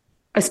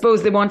 I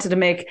suppose they wanted to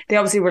they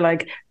obviously were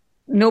like,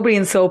 nobody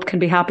in soap can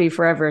be happy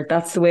forever.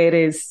 That's the way it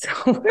is.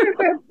 They're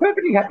a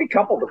perfectly happy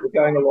couple that were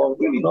going along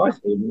really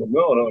nicely.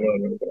 No.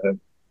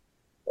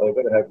 I've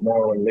got to have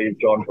Marilyn leave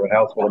John for a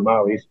house full of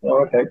Maoris.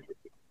 Oh, okay.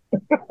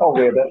 I'll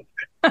wear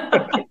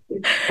that.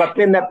 But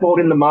then that brought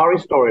in the Maori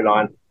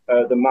storyline,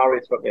 the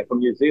Maoris from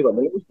New Zealand,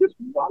 and it was just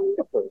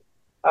wonderful.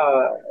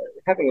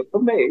 Having it,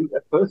 for me,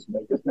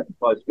 personally, just that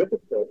close with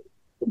it, the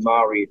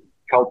Maori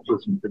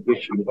cultures and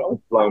traditions, I was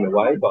blown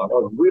away by it.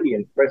 I was really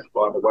impressed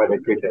by the way they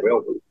treat their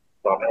elders,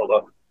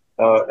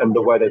 and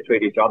the way they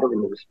treat each other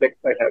and the respect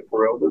they have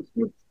for elders.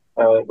 And,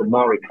 the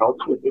Maori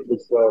culture, it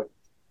was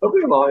a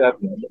real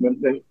eye-opener. I mean,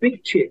 there's a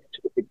big check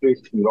to the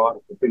producers and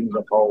writers for bringing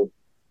the whole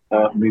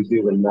New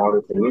Zealand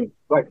Maori thing in.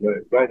 Great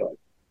move, great idea.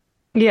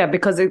 Yeah,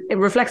 because it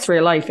reflects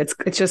real life. It's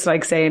just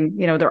like saying,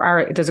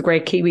 there's a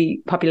great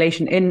Kiwi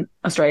population in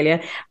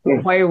Australia.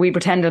 Why are we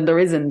pretending there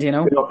isn't, They're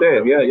not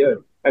there, yeah.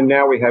 And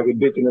now we have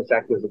Indigenous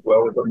actors as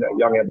well. We've got that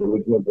young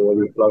Aboriginal boy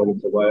who's blowing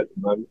us away at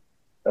the moment.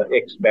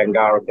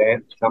 Ex-Bangara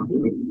Dance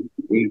Company.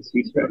 He's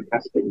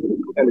fantastic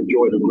and a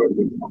joy to work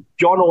with.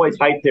 John always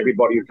hates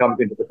everybody who comes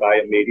into the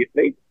bay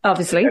immediately.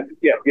 Obviously.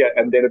 Yeah,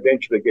 and then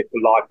eventually get to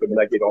like them and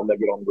they get on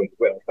really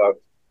well. So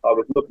I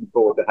was looking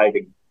forward to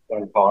hating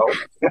young Kyle.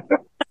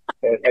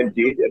 and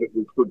did, and it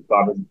was good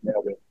fun, and now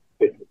we're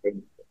best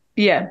friends.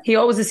 Yeah, he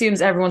always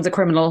assumes everyone's a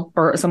criminal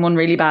or someone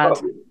really bad.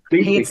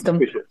 He hates them.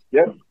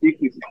 Yeah,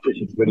 deeply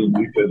suspicious when he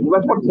knew first. Well,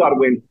 that's what started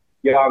when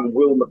young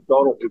Will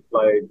McDonald, who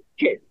played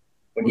Jeff,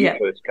 when he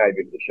first came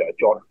into the show.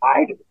 John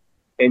hated it,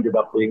 ended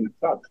up being the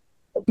son.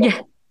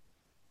 Yeah.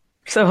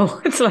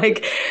 So it's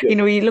like,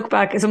 you look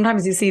back,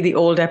 sometimes you see the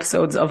old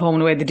episodes of Home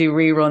and Away, they do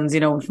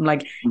reruns, from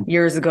like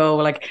years ago.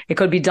 Like it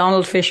could be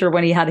Donald Fisher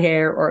when he had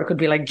hair, or it could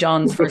be like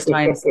John's first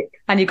times.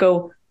 And you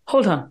go,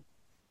 hold on.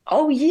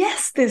 Oh,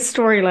 yes, this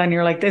storyline.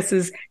 You're like, this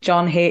is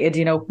John hated,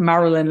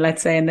 Marilyn,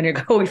 let's say. And then you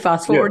go, we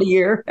fast forward a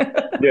year.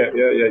 Yeah.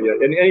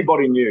 And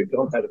anybody knew.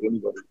 John hated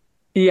anybody.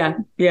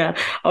 Yeah.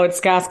 Oh, it's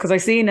gas. Because I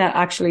seen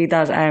actually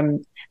that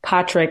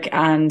Patrick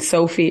and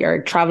Sophie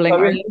are traveling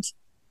Ireland.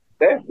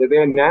 Yeah, they're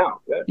there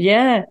now.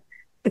 Yeah.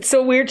 It's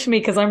so weird to me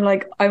because I'm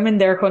like, I'm in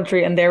their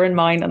country and they're in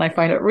mine, and I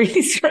find it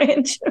really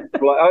strange.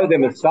 Well, I owe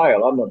them a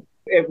sale.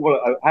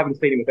 I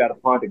haven't seen him without a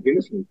pint of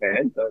Guinness in his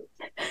hand, so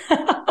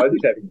I was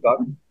having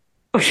fun.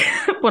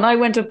 When I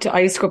used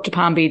to go up to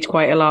Palm Beach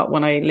quite a lot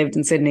when I lived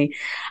in Sydney.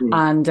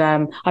 And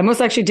I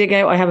must actually dig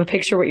out, I have a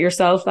picture with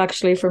yourself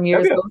actually from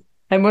years ago.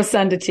 I must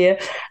send it to you.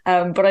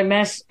 But I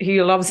met, who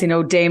you'll obviously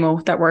know,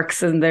 Damo, that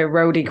works in the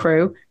roadie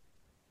crew.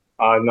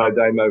 I know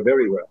Damo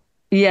very well.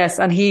 Yes,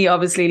 and he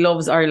obviously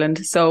loves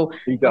Ireland. So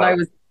he's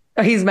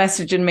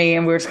messaging me,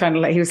 and we were just kind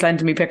of like, he was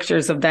sending me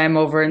pictures of them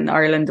over in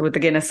Ireland with the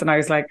Guinness, and I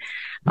was like,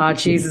 oh,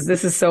 Jesus,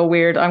 this is so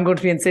weird. I'm going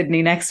to be in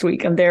Sydney next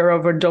week, and they're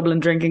over in Dublin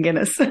drinking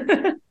Guinness.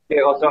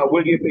 Yeah, also,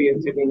 will you be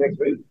in Sydney next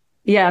week?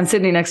 Yeah, in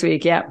Sydney next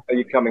week, yeah. Are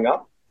you coming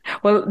up?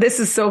 Well, this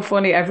is so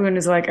funny. Everyone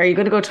is like, are you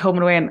going to go to Home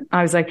and Away? And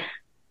I was like,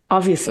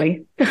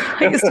 obviously.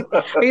 I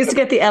used to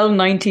get the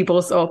L90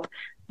 bus up.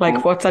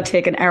 Like, what's that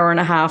take, an hour and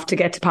a half to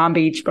get to Palm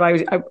Beach?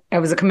 But I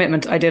was a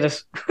commitment. I did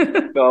it.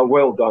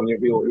 Well done.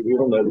 You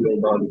all know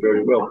Will Martin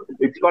very well.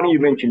 It's funny you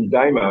mentioned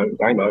Damo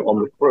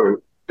on the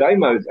crew.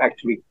 Damo's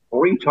actually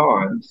 3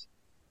 times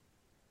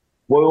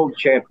world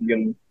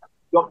champion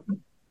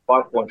yachtsman,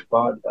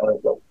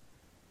 5.5 yacht.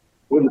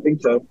 Wouldn't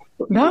think so.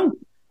 No.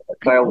 A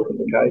sail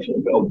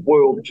occasion, a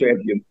world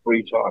champion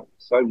 3 times.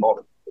 So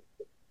modern.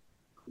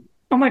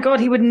 Oh my God,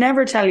 he would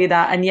never tell you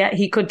that. And yet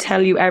he could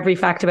tell you every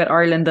fact about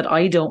Ireland that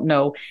I don't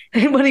know.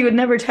 But he would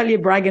never tell you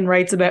bragging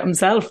rights about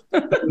himself.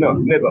 No,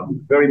 never.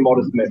 Very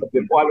modest never.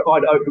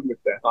 I'd open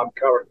with that. I'm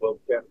current world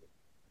champion.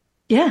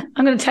 Yeah,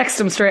 I'm going to text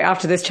him straight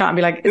after this chat and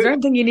be like, is there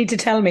anything you need to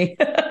tell me?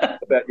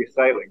 About your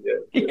sailing,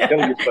 yeah.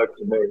 Tell you spoke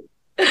to me.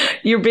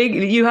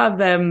 You have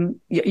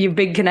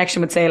big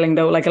connection with sailing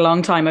though, like a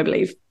long time, I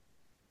believe.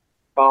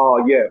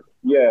 Oh,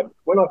 yeah.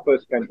 When I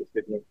first came to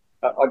Sydney,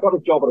 I got a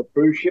job at a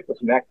cruise ship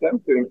as an actor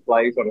doing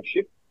plays on a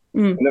ship.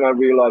 And then I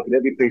realised that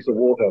every piece of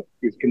water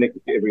is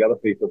connected to every other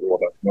piece of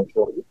water. And I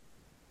thought it was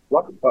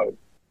like a boat.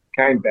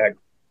 Came back.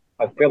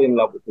 I fell in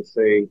love with the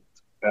sea.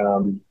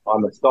 I'm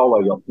a solo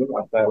yachtsman.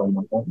 I sail on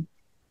my own.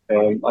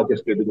 And I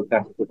just do little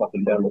passages up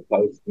and down the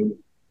coast. And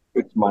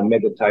it's my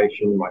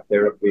meditation, my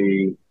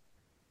therapy.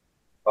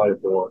 So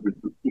forth.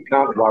 You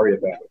can't worry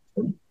about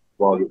it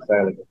while you're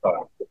sailing the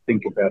boat.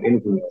 Think about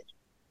anything else.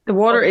 The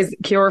water is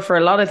a cure for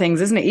a lot of things,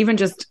 isn't it? Even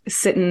just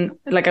sitting,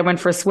 like I went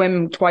for a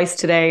swim twice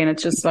today, and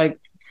it's just like,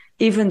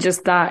 even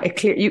just that,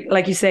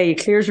 like you say,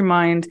 it clears your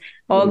mind.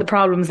 All the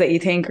problems that you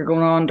think are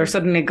going on, they're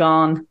suddenly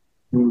gone.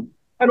 And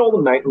all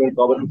the maintenance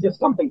of it is just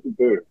something to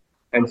do.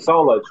 And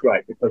solo's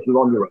great because you're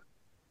on your own.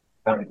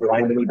 Can't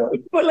blame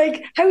anybody. But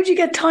like, how would you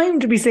get time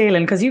to be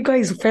sailing? Because you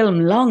guys film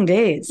long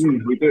days.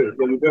 We do.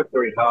 Yeah, we work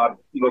very hard.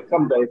 You know,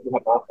 some days we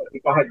have off.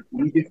 If I had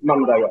this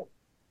Monday off.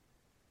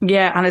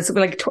 Yeah, and it's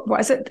like, what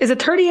is it? Is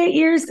it 38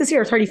 years this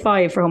year or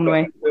 35 for Home and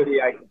Away?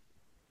 38.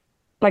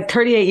 Like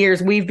 38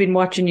 years, we've been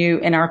watching you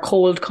in our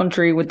cold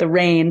country with the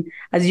rain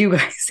as you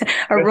guys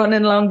are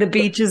running along the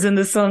beaches in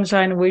the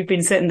sunshine, and we've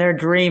been sitting there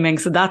dreaming.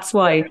 So that's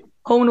why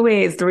Home and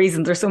Away is the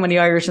reason there's so many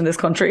Irish in this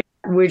country.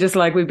 We're just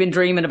like, we've been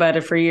dreaming about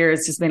it for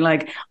years. Just been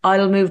like,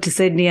 I'll move to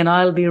Sydney and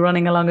I'll be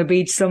running along a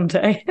beach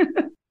someday.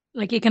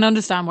 Like, you can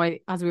understand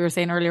why, as we were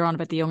saying earlier on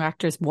about the young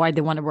actors, why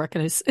they want to work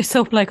in a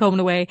soap like Home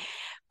and Away,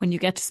 when you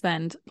get to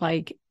spend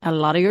like a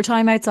lot of your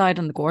time outside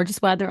in the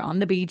gorgeous weather on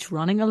the beach,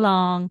 running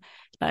along,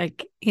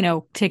 like, you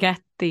know, to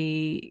get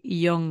the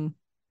young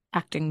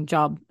acting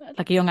job,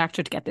 like a young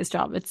actor to get this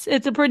job, it's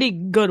a pretty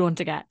good one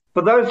to get.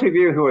 For those of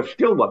you who are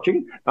still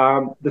watching,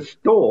 the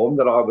storm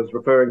that I was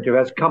referring to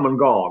has come and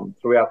gone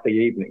throughout the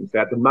evenings.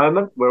 At the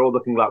moment, we're all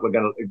looking like we're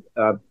going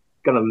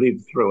to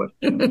live through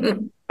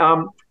it.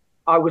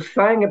 I was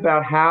saying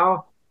about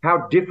how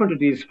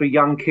different it is for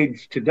young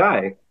kids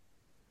today.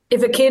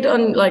 If a kid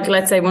on, like,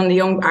 let's say one of the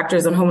young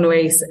actors on Home and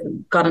Away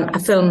got a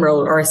film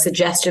role or a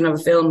suggestion of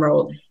a film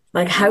role,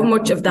 like how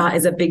much of that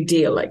is a big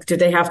deal? Like, do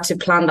they have to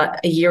plan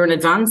that a year in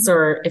advance,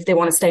 or if they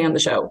want to stay on the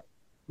show?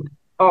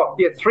 Oh,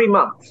 yeah, 3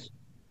 months.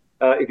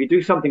 If you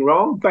do something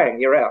wrong,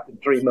 bang, you're out in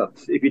 3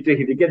 months. If you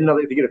get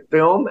a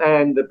film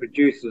and the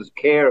producers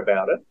care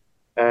about it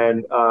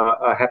and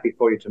are happy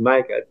for you to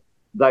make it,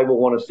 they will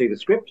want to see the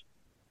script,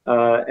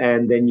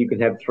 and then you can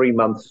have 3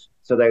 months.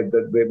 So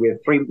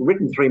we're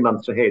written 3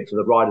 months ahead, so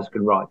the writers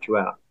can write you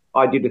out.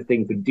 I did a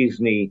thing for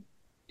Disney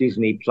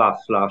Plus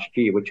last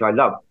year, which I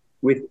love,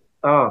 with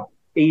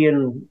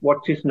Ian,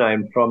 what's his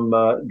name from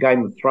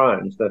Game of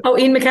Thrones?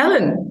 Ian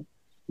McKellen.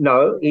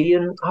 No,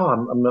 Ian.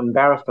 I'm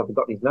embarrassed. I've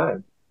forgotten his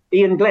name.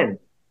 Ian Glenn.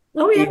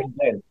 Oh, yeah. Ian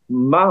Glenn,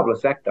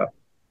 marvelous actor.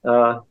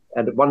 And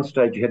at one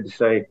stage you had to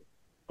say,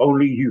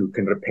 "Only you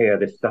can repair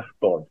this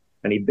surfboard."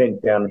 And he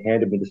bent down and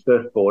handed me the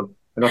surfboard,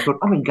 and I thought,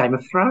 I'm in Game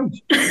of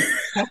Thrones.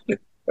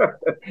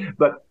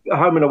 But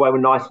Home and Away were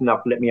nice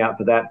enough to let me out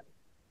for that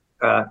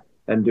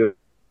and do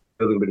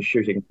a little bit of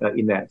shooting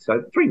in that.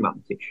 So 3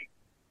 months-ish.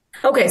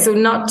 Okay, so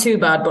not too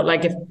bad, but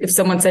like if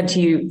someone said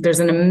to you, there's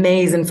an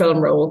amazing film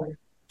role,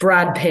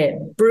 Brad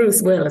Pitt,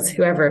 Bruce Willis,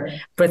 whoever,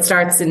 but it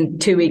starts in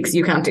 2 weeks,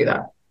 you can't do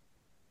that.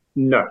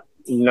 No,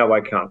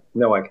 I can't.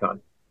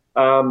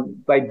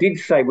 They did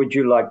say, would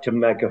you like to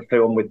make a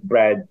film with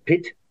Brad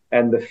Pitt?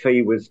 And the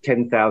fee was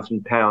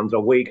 £10,000 a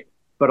week,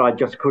 but I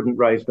just couldn't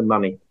raise the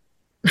money.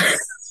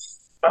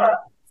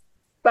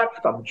 That's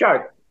a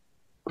joke.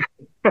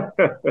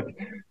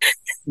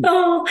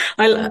 Oh,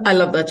 I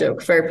love that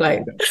joke. Fair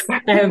play.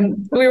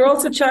 We were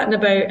also chatting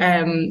about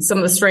some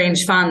of the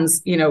strange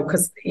fans, you know,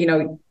 because, you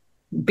know,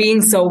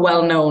 being so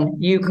well known,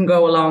 you can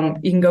go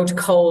to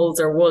Coles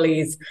or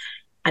Woolies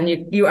and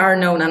you are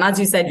known. And as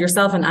you said,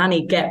 yourself and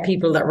Annie get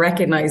people that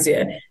recognize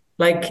you.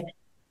 Like,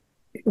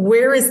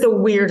 where is the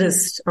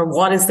weirdest, or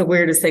what is the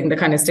weirdest thing that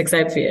kind of sticks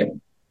out for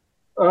you?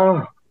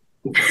 Oh,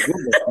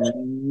 goodness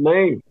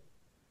me.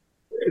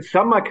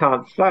 Some I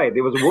can't say.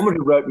 There was a woman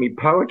who wrote me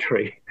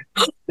poetry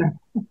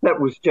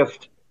that was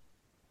just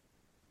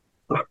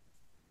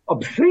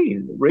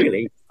obscene,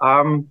 really.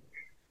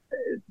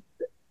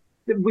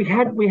 We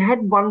had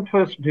one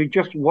person who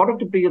just wanted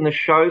to be in the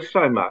show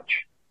so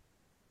much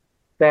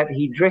that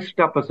he dressed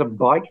up as a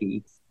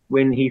bikie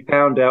when he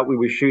found out we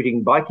were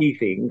shooting bikie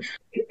things,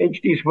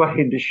 edged his way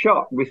into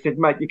shot. We said,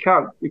 mate, you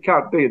can't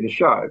be in the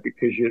show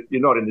because you're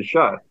not in the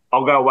show.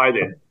 I'll go away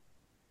then.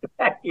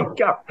 Back you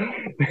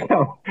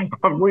go.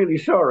 I'm really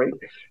sorry.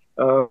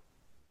 You're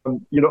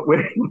not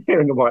wearing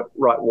the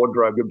right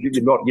wardrobe.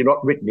 You're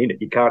not written in it.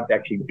 You can't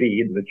actually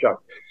be in the show.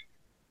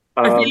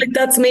 I feel like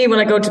that's me when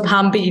I go to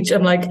Palm Beach.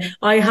 I'm like,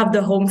 I have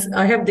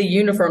the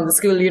uniform, the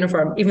school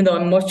uniform, even though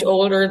I'm much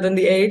older than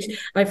the age.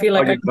 I feel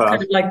like I'm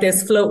kind of like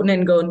this floating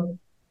in going,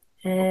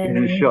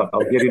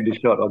 I'll get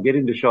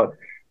into shot.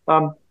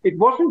 It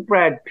wasn't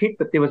Brad Pitt,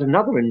 but there was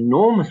another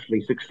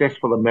enormously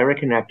successful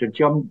American actor.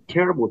 I'm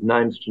terrible with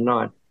names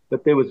tonight,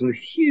 but there was a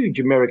huge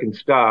American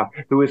star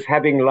who was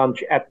having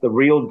lunch at the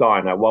real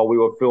diner while we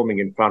were filming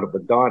in front of the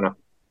diner.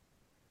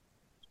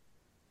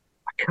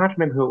 I can't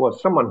remember who it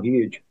was, someone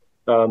huge.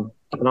 And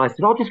I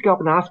said, I'll just go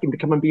up and ask him to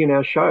come and be in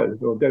our show.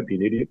 Well, don't be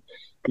an idiot.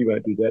 You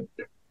won't do that.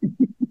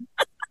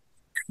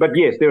 But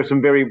yes, there are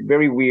some very,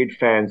 very weird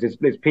fans.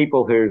 There's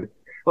people who,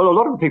 well, a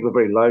lot of the people are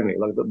very lonely.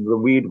 Like the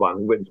weird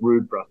one, it's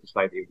rude for us to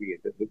say they're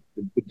weird.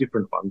 The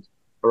different ones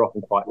are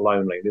often quite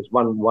lonely. There's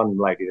one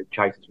lady that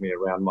chases me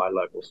around my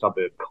local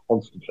suburb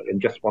constantly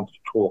and just wants to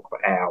talk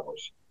for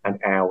hours and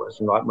hours.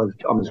 And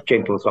I'm as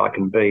gentle as I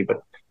can be,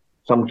 but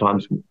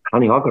sometimes,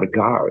 honey, I've got to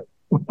go.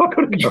 I've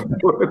got to go to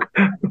work.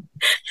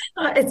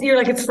 You're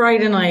like, it's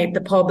Friday night.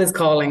 The pub is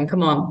calling.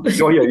 Come on.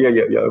 Oh,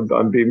 yeah.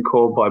 I'm being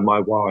called by my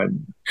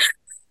wine.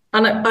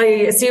 And I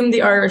assume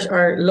the Irish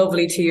are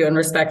lovely to you and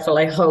respectful,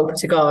 I hope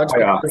to God.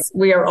 Because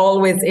we are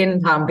always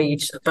in Palm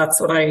Beach. That's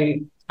what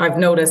I've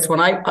noticed when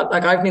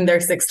I've been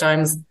there 6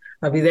 times.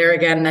 I'll be there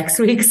again next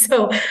week.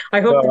 So I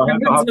hope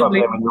everyone's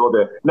lovely.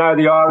 No,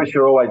 the Irish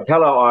are always,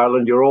 hello,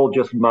 Ireland. You're all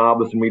just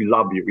marvellous and we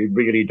love you. We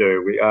really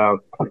do.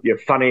 You're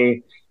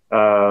funny.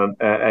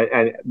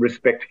 And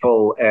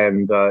respectful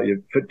and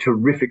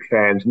terrific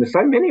fans, and there's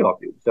so many of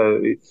you. So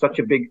it's such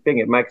a big thing.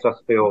 It makes us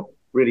feel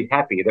really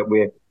happy that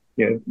we're,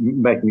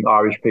 making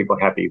Irish people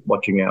happy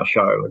watching our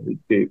show.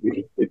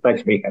 It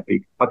makes me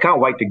happy. I can't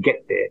wait to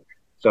get there.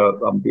 So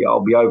I'll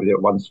be over there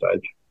at one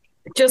stage.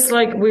 Just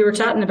like we were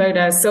chatting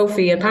about,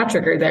 Sophie and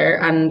Patrick are there,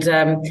 and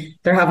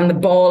they're having the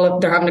ball.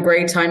 They're having a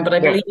great time. But I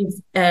believe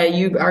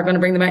you are going to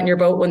bring them out in your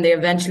boat when they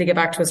eventually get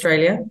back to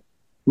Australia.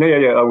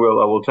 Yeah, I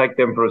will. I will take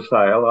them for a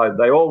sail.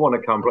 They all want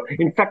to come.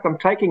 In fact, I'm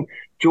taking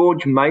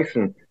George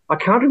Mason. I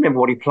can't remember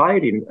what he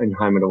played in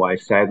Home and Away,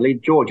 sadly.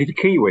 George, he's a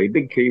Kiwi,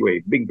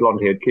 big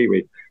blonde-haired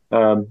Kiwi.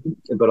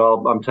 But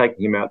I'm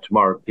taking him out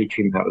tomorrow to teach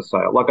him how to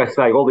sail. Like I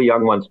say, all the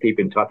young ones keep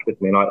in touch with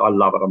me, and I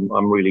love it.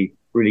 I'm really,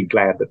 really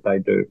glad that they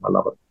do. I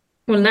love it.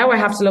 Well, now I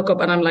have to look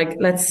up, and I'm like,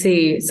 let's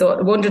see. So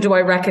I wonder, do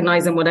I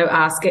recognize him without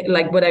asking,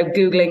 like without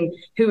Googling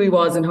who he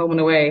was in Home and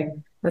Away?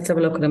 Let's have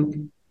a look at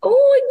him. Oh,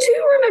 I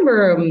do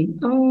remember him.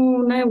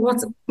 Oh, now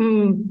what's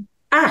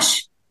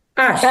Ash.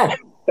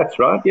 That's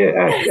right.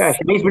 Yeah, Ash.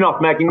 He's been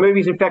off making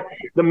movies. In fact,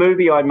 the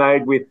movie I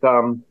made with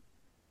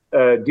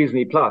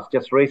Disney Plus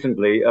just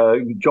recently,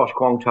 Josh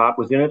Kwong-Tart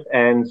was in it,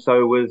 and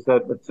so was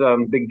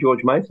Big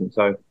George Mason.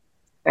 So,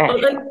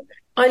 Ash.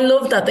 I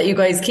love that you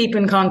guys keep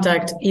in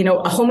contact.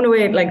 A Home and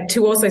Away, like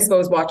to us, I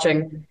suppose,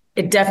 watching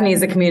it definitely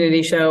is a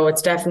community show.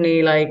 It's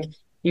definitely like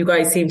you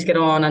guys seem to get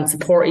on and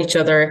support each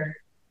other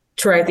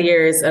throughout the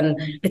years, and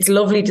it's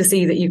lovely to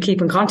see that you keep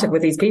in contact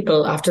with these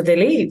people after they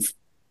leave.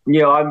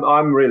 Yeah,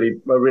 I'm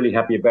really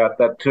happy about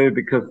that too,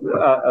 because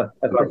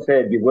as I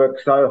said, you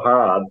work so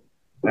hard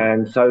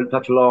and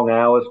such long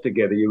hours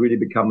together, you really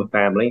become a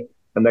family,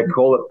 and they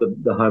call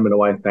it the Home and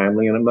Away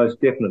family, and it most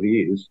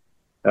definitely is.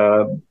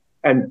 And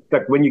in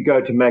fact, when you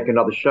go to make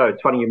another show,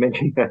 it's funny you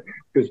mentioned that,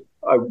 because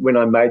when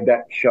I made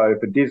that show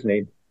for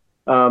Disney,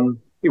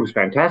 it was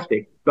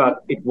fantastic,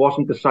 but it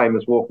wasn't the same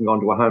as walking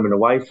onto a Home and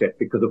Away set,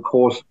 because of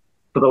course,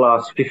 for the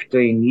last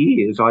 15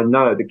 years, I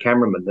know the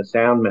cameraman, the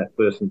sound mat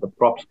person, the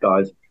props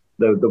guys,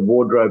 the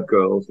wardrobe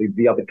girls,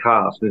 the other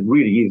cast. And it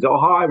really is. Oh,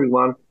 hi,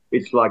 everyone.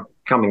 It's like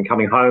coming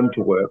home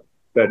to work,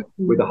 but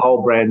with a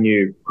whole brand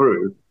new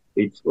crew.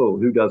 It's,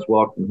 who does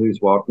what and who's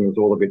what, and it was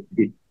all a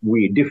bit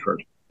weird,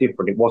 different. It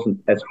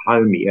wasn't as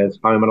homey as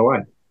Home and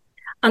Away.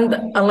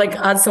 And like,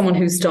 as someone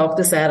who's stalked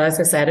the set, as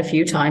I said a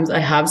few times, I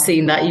have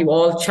seen that you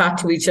all chat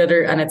to each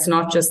other, and it's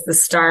not just the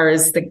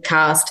stars, the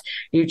cast,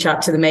 you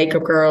chat to the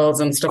makeup girls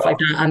and stuff like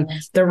that, and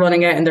they're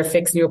running out and they're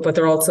fixing you up, but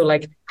they're also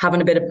like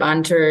having a bit of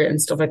banter and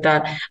stuff like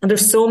that. And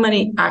there's so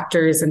many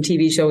actors and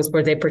TV shows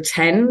where they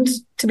pretend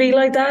to be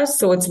like that.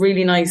 So it's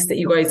really nice that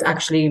you guys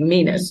actually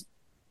mean it.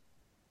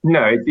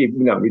 No,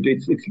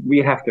 we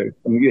have to.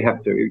 I mean, you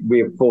have to. We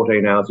have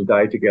 14 hours a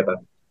day together.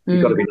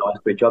 You've got to be nice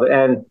to each other.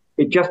 And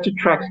it just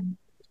attracts...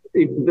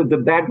 The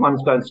bad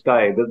ones don't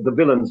stay. The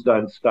villains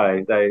don't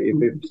stay.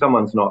 If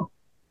someone's not,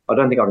 I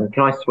don't think I can.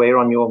 Can I swear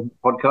on your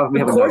podcast?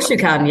 Of course you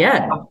can.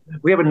 Yeah.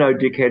 We have a no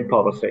dickhead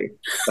policy.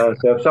 So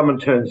if someone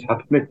turns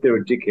up and if they're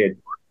a dickhead,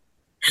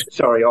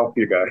 sorry, off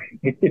you go.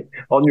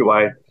 On your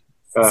way.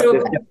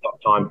 There's not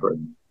time for it.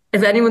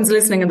 If anyone's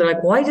listening and they're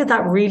like, why did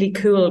that really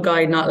cool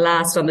guy not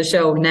last on the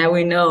show? Now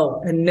we know.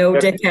 A no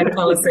dickhead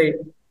policy.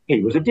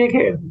 He was a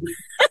dickhead.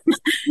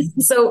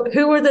 So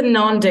who are the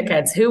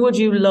non-dickheads? Who would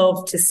you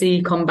love to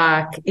see come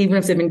back, even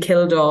if they've been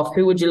killed off?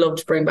 Who would you love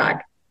to bring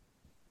back?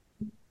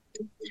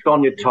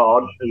 Sonia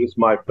Todd, who was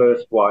my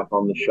first wife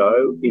on the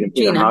show.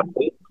 In a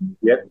heartbeat.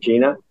 Yep,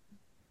 Gina.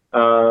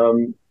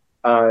 Young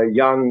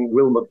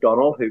Will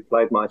McDonald, who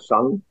played my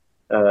son,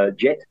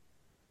 Jet.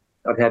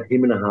 I'd have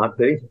him in a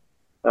heartbeat.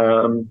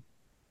 Many,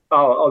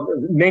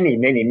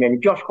 many, many.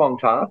 Josh Kwong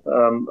Ta,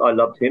 I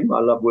loved him. I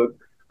love work.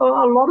 A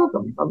lot of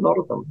them.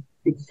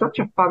 It's such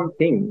a fun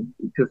thing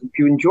because if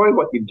you enjoy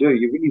what you do,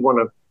 you really want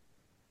to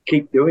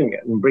keep doing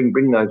it and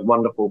bring those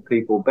wonderful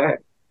people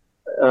back.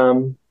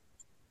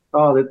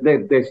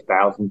 There's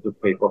thousands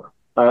of people.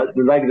 The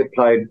lady that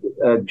played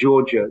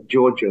Georgia,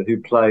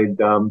 who played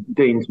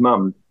Dean's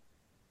mum,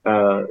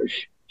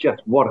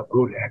 just what a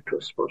good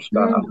actress for a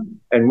start,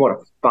 and what a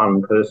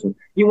fun person.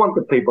 You want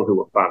the people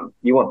who are fun.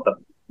 You want to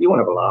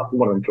have a laugh. You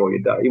want to enjoy your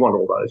day. You want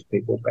all those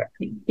people back.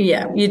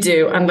 Yeah, you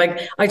do. And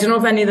like, I don't know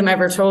if any of them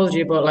ever told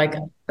you, but like,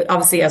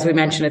 obviously, as we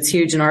mentioned, it's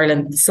huge in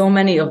Ireland. So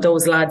many of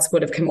those lads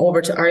would have come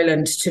over to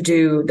Ireland to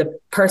do the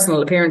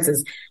personal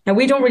appearances. Now,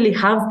 we don't really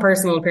have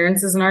personal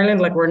appearances in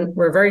Ireland. Like,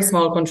 we're a very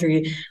small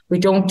country. We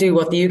don't do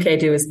what the UK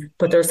do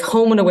but there's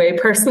home and away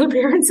personal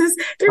appearances.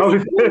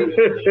 There's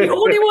the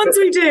only ones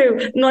we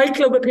do.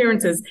 Nightclub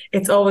appearances.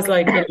 It's always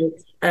like,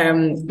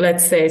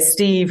 let's say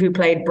Steve, who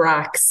played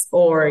Brax,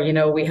 or,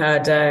 we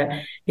had,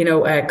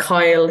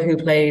 Kyle, who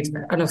played,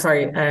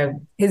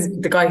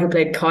 the guy who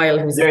played Kyle,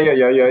 who's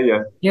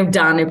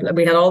Dan.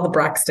 We had all the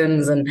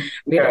Braxtons, and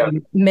we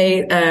had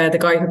the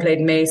guy who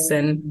played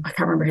Mason. I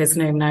can't remember his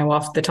name now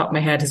off the top of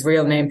my head, his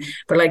real name.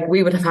 But like,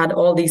 we would have had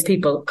all these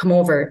people come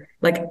over.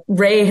 Like,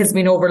 Ray has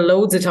been over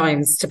loads of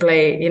times to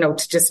play,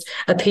 to just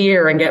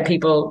appear and get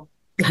people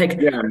like,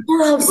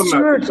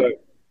 Stuart,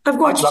 I've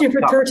watched you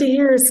for 30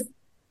 years.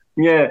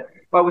 Yeah,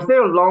 I was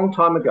there a long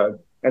time ago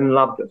and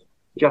loved it.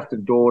 Just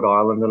adored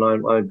Ireland, and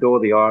I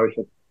adore the Irish.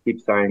 I keep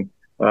saying,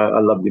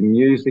 I love your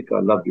music, I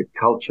love your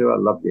culture, I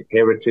love your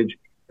heritage.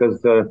 Because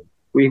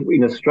we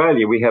in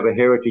Australia, we have a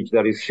heritage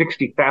that is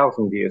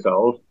 60,000 years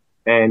old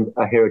and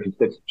a heritage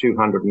that's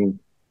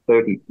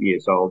 230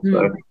 years old.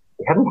 So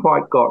we haven't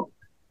quite got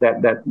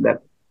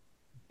that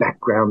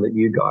background that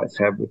you guys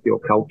have with your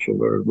culture.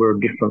 We're a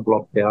different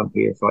lot down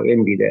here, so I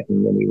envy that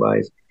in many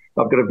ways.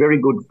 I've got a very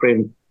good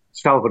friend,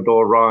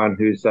 Salvador Ryan,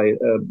 who's a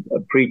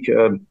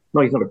preacher.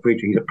 No, he's not a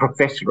preacher. He's a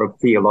professor of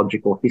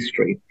theological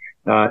history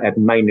at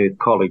Maynooth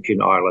College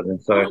in Ireland.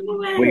 And so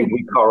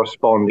we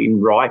correspond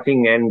in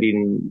writing and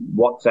in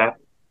WhatsApp.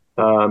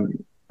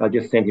 I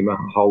just sent him a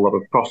whole lot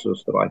of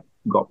crosses that I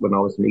got when I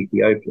was in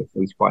Ethiopia, so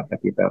he's quite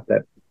happy about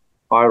that.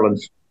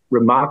 Ireland's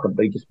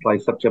remarkably just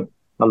plays such a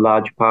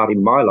large part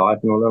in my life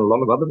and a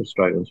lot of other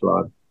Australians'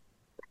 lives.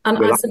 And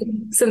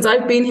since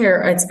I've been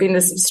here, it's been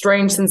this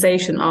strange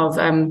sensation of,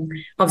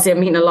 obviously I'm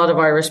meeting a lot of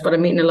Irish, but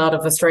I'm meeting a lot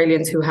of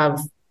Australians who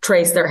have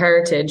traced their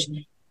heritage.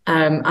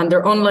 And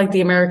they're unlike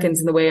the Americans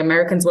in the way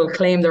Americans will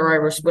claim they're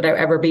Irish without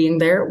ever being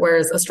there,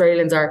 whereas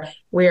Australians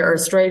we are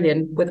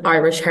Australian with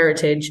Irish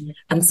heritage,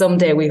 and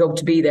someday we hope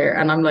to be there.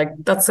 And I'm like,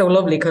 that's so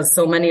lovely because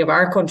so many of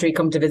our country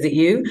come to visit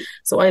you.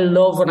 So I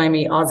love when I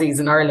meet Aussies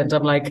in Ireland.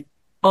 I'm like,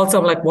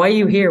 why are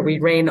you here? We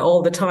rain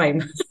all the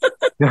time.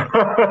 But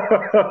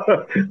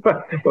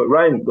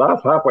rain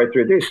lasts halfway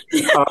through this.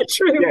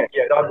 True. Yeah.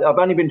 I've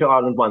only been to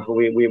Ireland once, but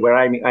we're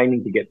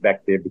aiming to get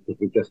back there because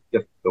we just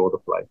adore the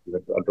place. We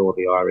adore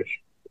the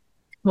Irish.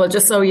 Well,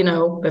 just so you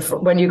know,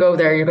 when you go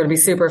there, you're going to be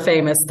super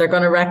famous. They're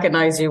going to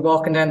recognize you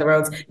walking down the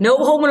roads. No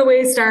home and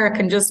away star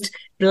can just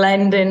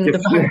blend in the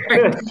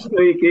background.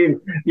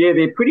 Yeah,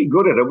 they're pretty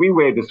good at it. We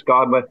wear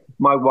disguise.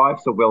 My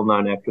wife's a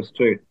well-known actress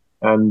too.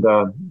 And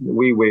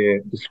we wear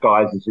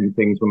disguises and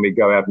things when we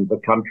go out into the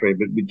country,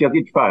 but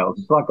it fails.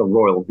 It's like a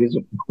royal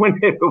visit.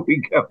 Whenever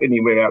we go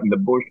anywhere out in the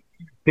bush,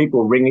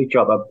 people ring each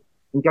other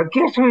and go,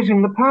 guess who's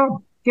in the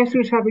pub? Guess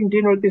who's having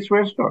dinner at this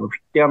restaurant?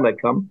 Down they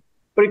come.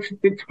 But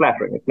it's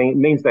flattering. It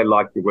means they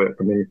like your work.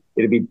 I mean,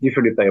 it'd be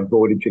different if they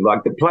avoided you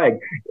like the plague.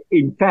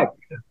 In fact,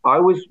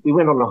 we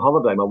went on a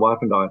holiday, my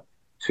wife and I,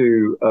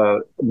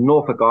 to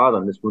Norfolk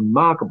Island, this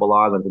remarkable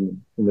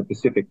island in the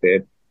Pacific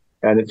there.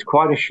 And it's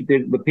quite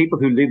the people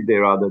who live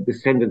there are the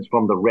descendants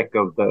from the wreck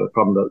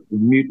from the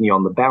mutiny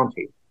on the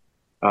Bounty.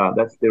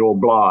 They're all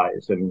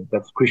Blythes, and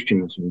that's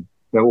Christians, and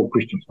they're all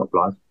Christians, not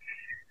Blythes.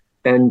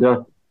 And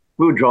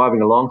we were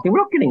driving along, thinking, we're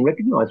not getting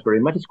recognised very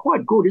much. It's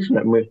quite good, isn't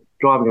it? And we're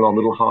driving along a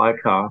little hire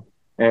car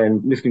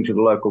and listening to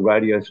the local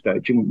radio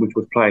station, which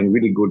was playing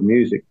really good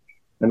music.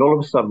 And all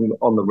of a sudden,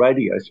 on the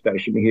radio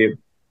station, we hear,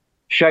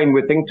 Shane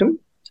Withington,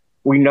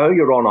 we know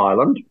you're on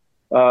Island.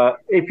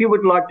 If you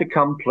would like to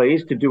come,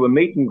 please, to do a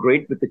meet and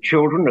greet with the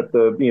children at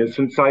the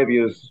St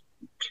Saviour's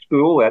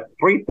School at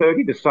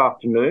 3:30 this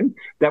afternoon,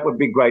 that would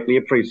be greatly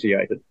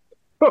appreciated.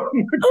 Oh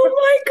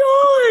my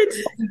God!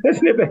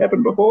 That's never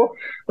happened before.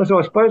 So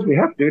I suppose we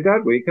have to,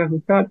 don't we? Because we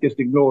can't just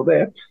ignore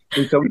that.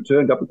 And so we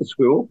turned up at the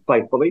school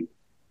faithfully.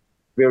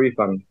 Very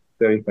funny,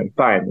 very funny.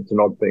 Fame, it's an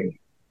odd thing.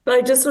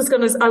 I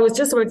was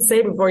just about to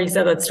say before you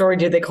said that story,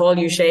 did they call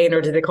you Shane, or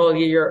did they call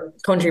you your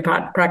country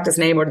practice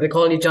name, or did they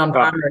call you John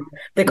Palmer?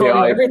 They call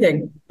you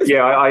everything.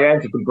 Yeah, I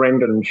answered to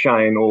Brendan and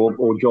Shane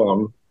or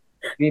John.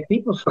 Yeah,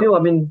 people still, I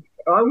mean,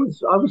 I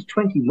was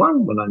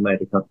 21 when I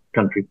made a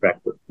country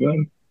practice. You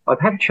know, I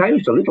have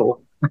changed a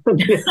little.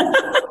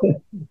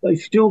 they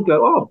still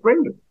go, "Oh,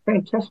 Brendan,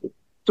 fantastic."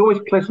 It's always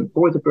pleasant.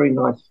 Always a very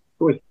nice.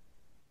 Always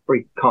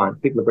very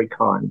kind. People are very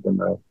kind when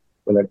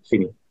they see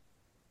me.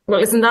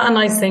 Well, isn't that a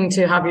nice thing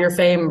to have your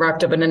fame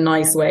wrapped up in a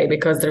nice way?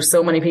 Because there's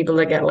so many people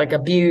that get like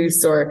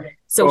abuse or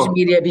social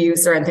media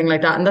abuse or anything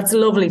like that. And that's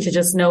lovely to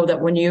just know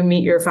that when you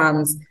meet your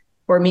fans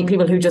or meet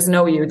people who just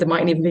know you, they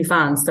mightn't even be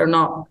fans, they're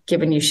not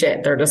giving you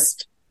shit. They're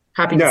just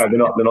happy. No, they're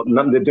not.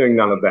 They're doing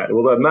none of that.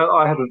 Although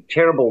I have a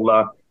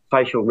terrible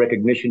facial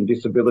recognition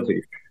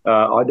disability.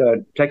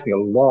 It takes me a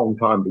long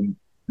time to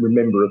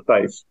remember a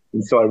face.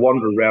 And so I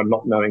wander around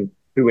not knowing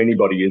who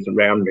anybody is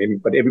around me,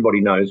 but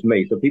everybody knows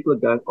me. So people are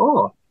going,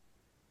 "Oh,"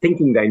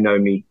 thinking they know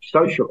me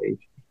socially.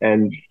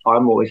 And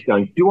I'm always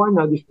going, do I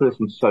know this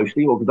person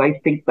socially, or do they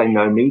think they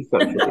know me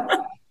socially?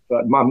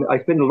 But I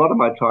spend a lot of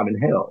my time in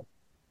hell.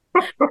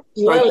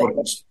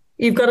 Well,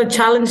 you've got a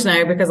challenge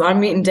now because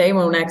I'm meeting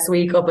Damo next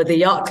week up at the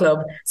yacht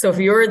club. So if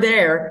you're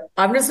there,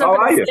 I'm just not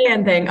going to say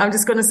anything. I'm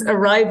just going to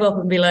arrive up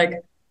and be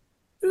like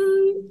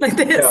this.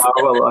 Yeah,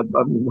 well,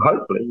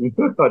 hopefully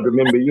I'd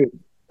remember you.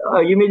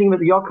 You're meeting at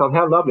the yacht club.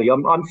 How lovely.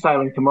 I'm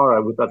sailing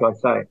tomorrow, as I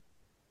say.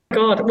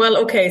 God. Well,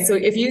 okay. So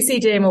if you see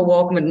Damo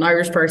walking with an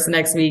Irish person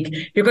next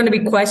week, you're going to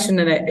be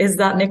questioning it. Is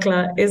that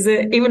Nicola? Is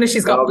it? Even if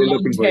she's got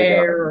blonde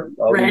hair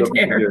or red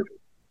hair.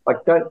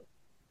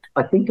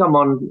 I think I'm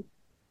on.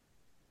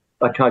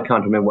 I can't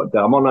remember what day.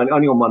 I'm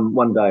only on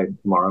one day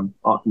tomorrow,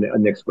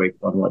 next week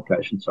on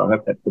location. So I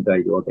hope that's the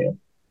day you're there.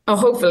 Oh,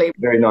 hopefully.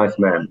 Very nice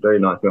man. Very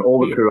nice man.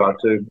 All the crew are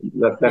too.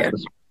 That's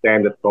the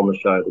standard from the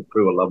show. The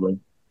crew are lovely.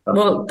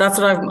 Well, that's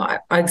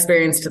what I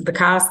experienced. The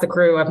cast, the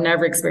crew, I've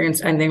never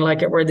experienced anything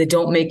like it where they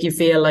don't make you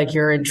feel like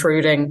you're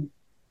intruding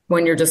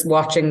when you're just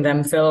watching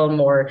them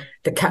film or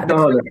the crew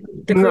aren't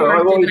giving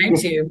out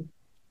to you.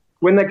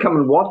 When they come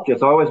and watch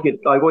us, I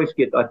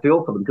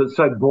feel for them because it's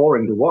so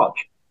boring to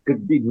watch.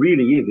 Because it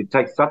really is. It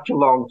takes such a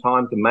long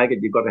time to make it.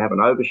 You've got to have an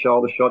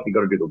over-shoulder shot. You've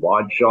got to do the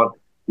wide shot.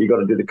 You've got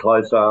to do the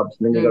close-ups.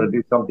 And then you've got to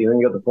do something. And then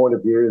you've got the point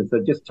of view. And so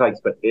it just takes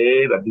forever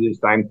to do the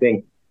same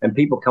thing. And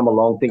people come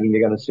along thinking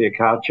they're going to see a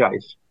car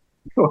chase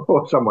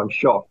or someone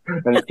shot.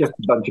 And it's just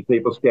a bunch of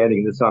people standing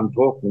in the sun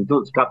talking. Until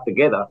it's cut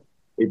together,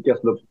 it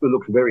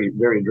looks very,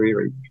 very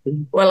dreary.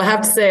 Well, I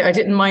have to say, I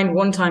didn't mind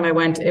one time I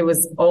went. It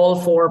was all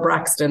 4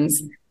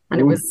 Braxtons. And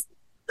it was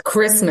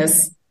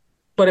Christmas.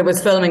 But it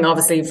was filming,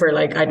 obviously, for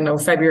like, I don't know,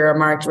 February or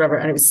March, whatever.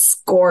 And it was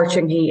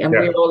scorching heat. And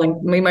we were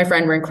all me and my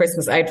friend were in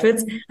Christmas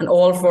outfits. And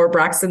all 4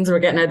 Braxtons were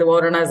getting out of the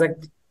water. And I was like,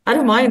 I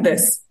don't mind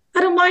this.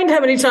 I don't mind how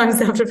many times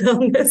they have to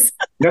film this.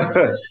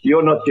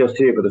 You're not just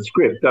here for the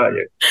script, are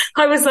you?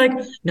 I was like,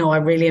 no,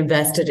 I'm really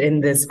invested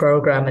in this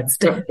program. It's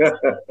the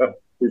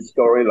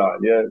storyline,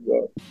 yeah.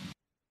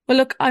 Well,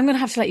 look, I'm going to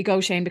have to let you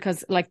go, Shane,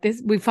 because like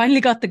this, we finally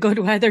got the good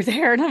weather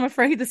there, and I'm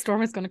afraid the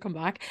storm is going to come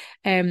back.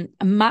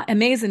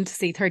 Amazing to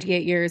see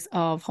 38 years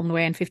of Home and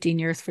Away and 15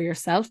 years for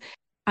yourself.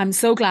 I'm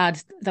so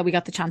glad that we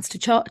got the chance to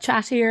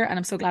chat here, and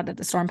I'm so glad that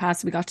the storm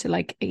passed. We got to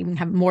like even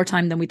have more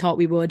time than we thought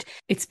we would.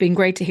 It's been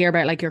great to hear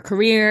about like your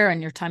career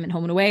and your time in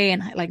Home and Away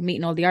and like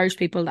meeting all the Irish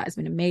people. That has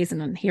been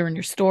amazing, and hearing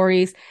your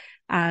stories.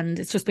 And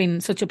it's just been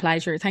such a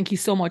pleasure. Thank you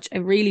so much. It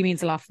really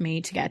means a lot for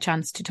me to get a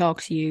chance to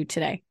talk to you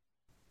today.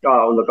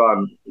 Oh, look,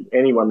 I'm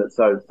anyone that's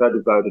so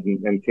devoted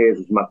and cares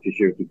as much as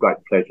you. It's a great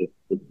pleasure.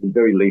 It's the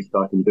very least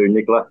I can do,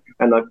 Nicola.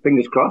 And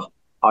fingers crossed,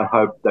 I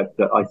hope that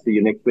I see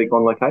you next week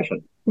on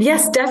location.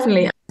 Yes,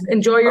 definitely.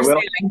 Enjoy your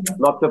sailing.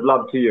 Lots of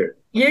love to you.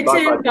 You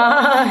too.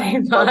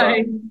 Bye.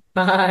 Bye.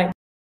 Bye.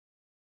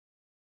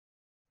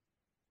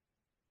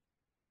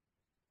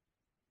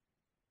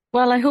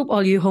 Well, I hope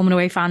all you Home and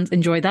Away fans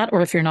enjoyed that, or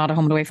if you're not a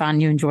Home and Away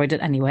fan, you enjoyed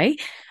it anyway.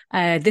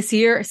 This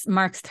year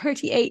marks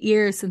 38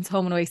 years since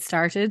Home and Away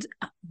started.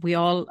 We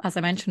all, as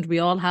I mentioned, we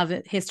all have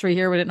a history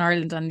here within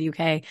Ireland and the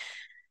UK.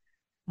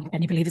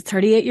 Can you believe it's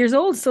 38 years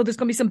old? So there's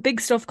going to be some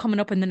big stuff coming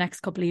up in the next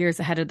couple of years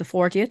ahead of the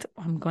 40th.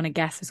 I'm going to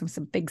guess there's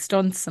some big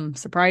stunts, some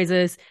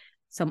surprises,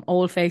 some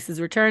old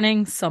faces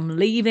returning, some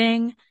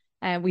leaving.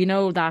 We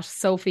know that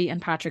Sophie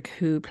and Patrick,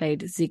 who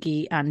played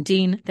Ziggy and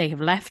Dean, they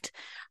have left.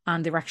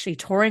 And they were actually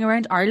touring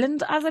around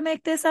Ireland as I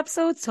make this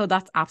episode. So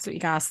that's absolutely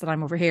gas that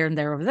I'm over here and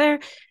they're over there.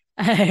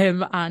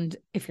 And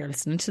if you're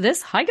listening to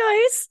this, hi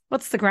guys,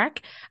 what's the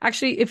crack?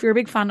 Actually, if you're a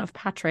big fan of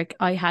Patrick,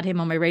 I had him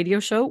on my radio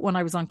show when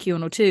I was on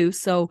Q102.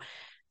 So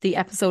the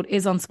episode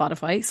is on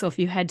Spotify. So if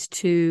you head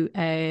to,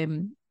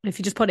 if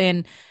you just put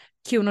in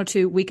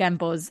Q102 Weekend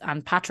Buzz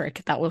and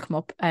Patrick, that will come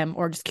up,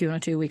 or just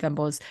Q102 Weekend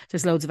Buzz.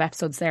 There's loads of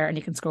episodes there and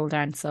you can scroll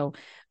down. So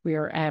we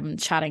were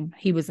chatting.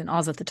 He was in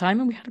Oz at the time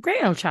and we had a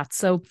great old chat.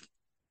 So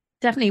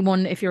definitely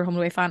one if you're a Home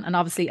and Away fan. And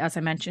obviously, as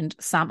I mentioned,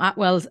 Sam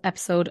Atwell's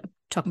episode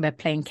talking about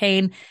playing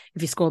Kane.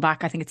 If you scroll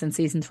back, I think it's in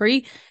season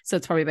 3. So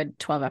it's probably about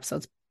 12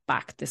 episodes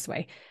back this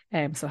way.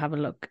 So have a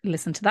look,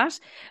 listen to that.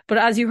 But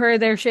as you heard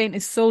there, Shane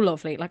is so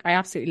lovely. Like, I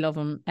absolutely love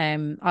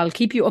him. I'll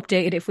keep you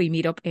updated if we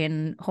meet up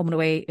in Home and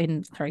Away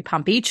in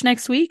Palm Beach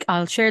next week.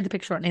 I'll share the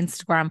picture on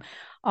Instagram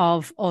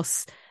of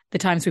us, the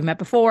times we've met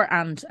before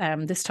and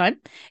this time,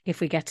 if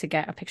we get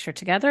a picture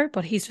together.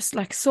 But he's just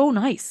like so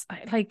nice.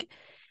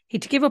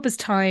 He'd give up his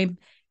time.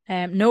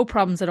 No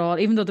problems at all.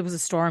 Even though there was a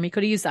storm, he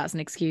could have used that as an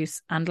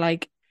excuse. And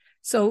like,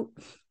 so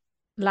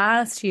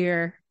last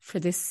year for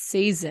this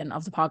season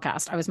of the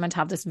podcast, I was meant to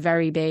have this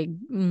very big,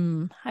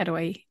 how do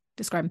I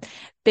describe him?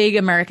 Big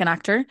American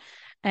actor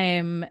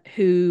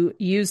who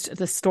used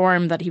the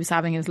storm that he was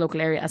having in his local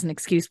area as an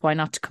excuse why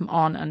not to come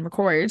on and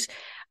record.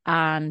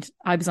 And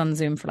I was on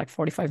Zoom for like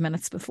 45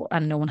 minutes before,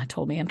 and no one had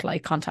told me until I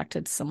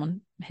contacted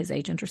someone, his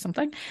agent or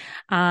something.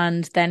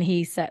 And then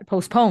he said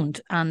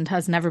postponed and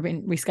has never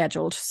been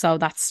rescheduled. So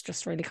that's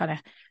just really kind of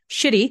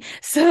shitty.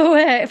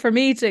 So for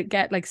me to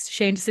get like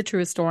Shane to sit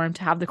through a storm,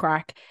 to have the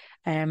crack,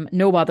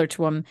 no bother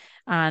to him,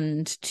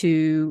 and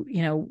to,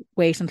 you know,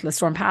 wait until the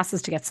storm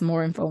passes to get some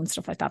more info and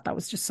stuff like that. That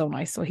was just so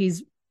nice. So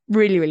he's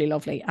really, really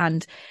lovely.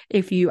 And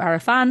if you are a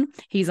fan,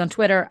 he's on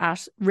Twitter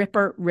at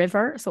Ripper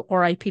River. So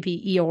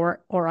RIPPER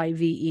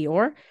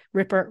RIVER,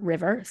 Ripper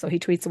River. So he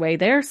tweets away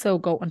there. So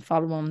go and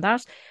follow him on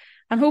that.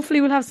 And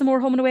hopefully we'll have some more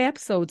home and away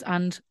episodes,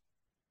 and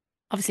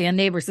obviously on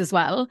Neighbours as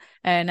well,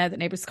 now that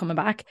Neighbours is coming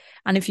back.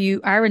 And if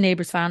you are a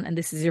Neighbours fan and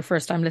this is your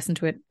first time listening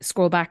to it,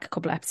 scroll back a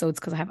couple of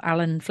episodes because I have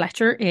Alan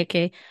Fletcher,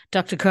 aka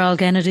Dr. Carl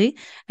Kennedy,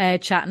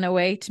 chatting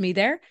away to me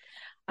there.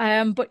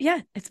 But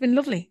yeah, it's been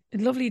lovely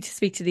to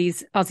speak to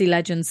these Aussie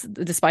legends,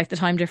 despite the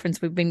time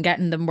difference. We've been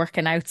getting them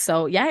working out.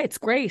 So yeah, it's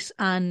great.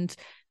 And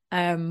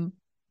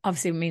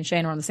obviously me and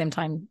Shane are on the same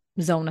time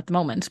zone at the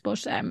moment,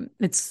 but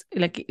it's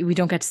like we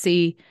don't get to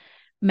see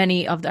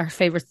many of our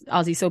favourite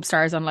Aussie soap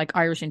stars on like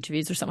Irish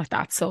interviews or something like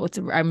that. So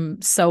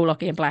I'm so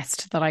lucky and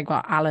blessed that I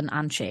got Alan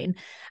and Shane,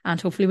 and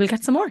hopefully we'll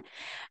get some more.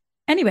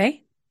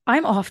 Anyway,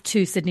 I'm off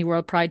to Sydney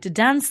World Pride to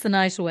dance the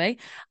night away.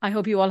 I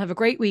hope you all have a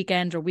great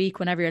weekend or week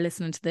whenever you're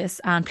listening to this.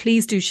 And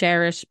please do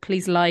share it.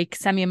 Please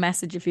send me a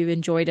message if you've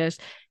enjoyed it,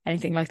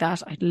 anything like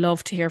that. I'd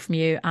love to hear from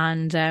you.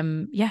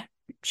 And yeah,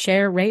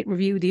 share, rate,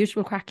 review, the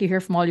usual crack you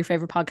hear from all your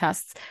favourite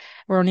podcasts.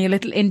 We're only a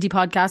little indie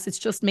podcast. It's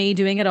just me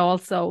doing it all.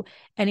 So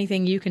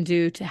anything you can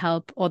do to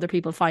help other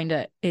people find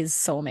it is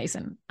so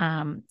amazing.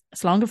 Slán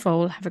go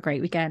fóill. Have a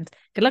great weekend.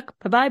 Good luck.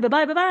 Bye-bye,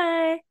 bye-bye,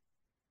 bye-bye.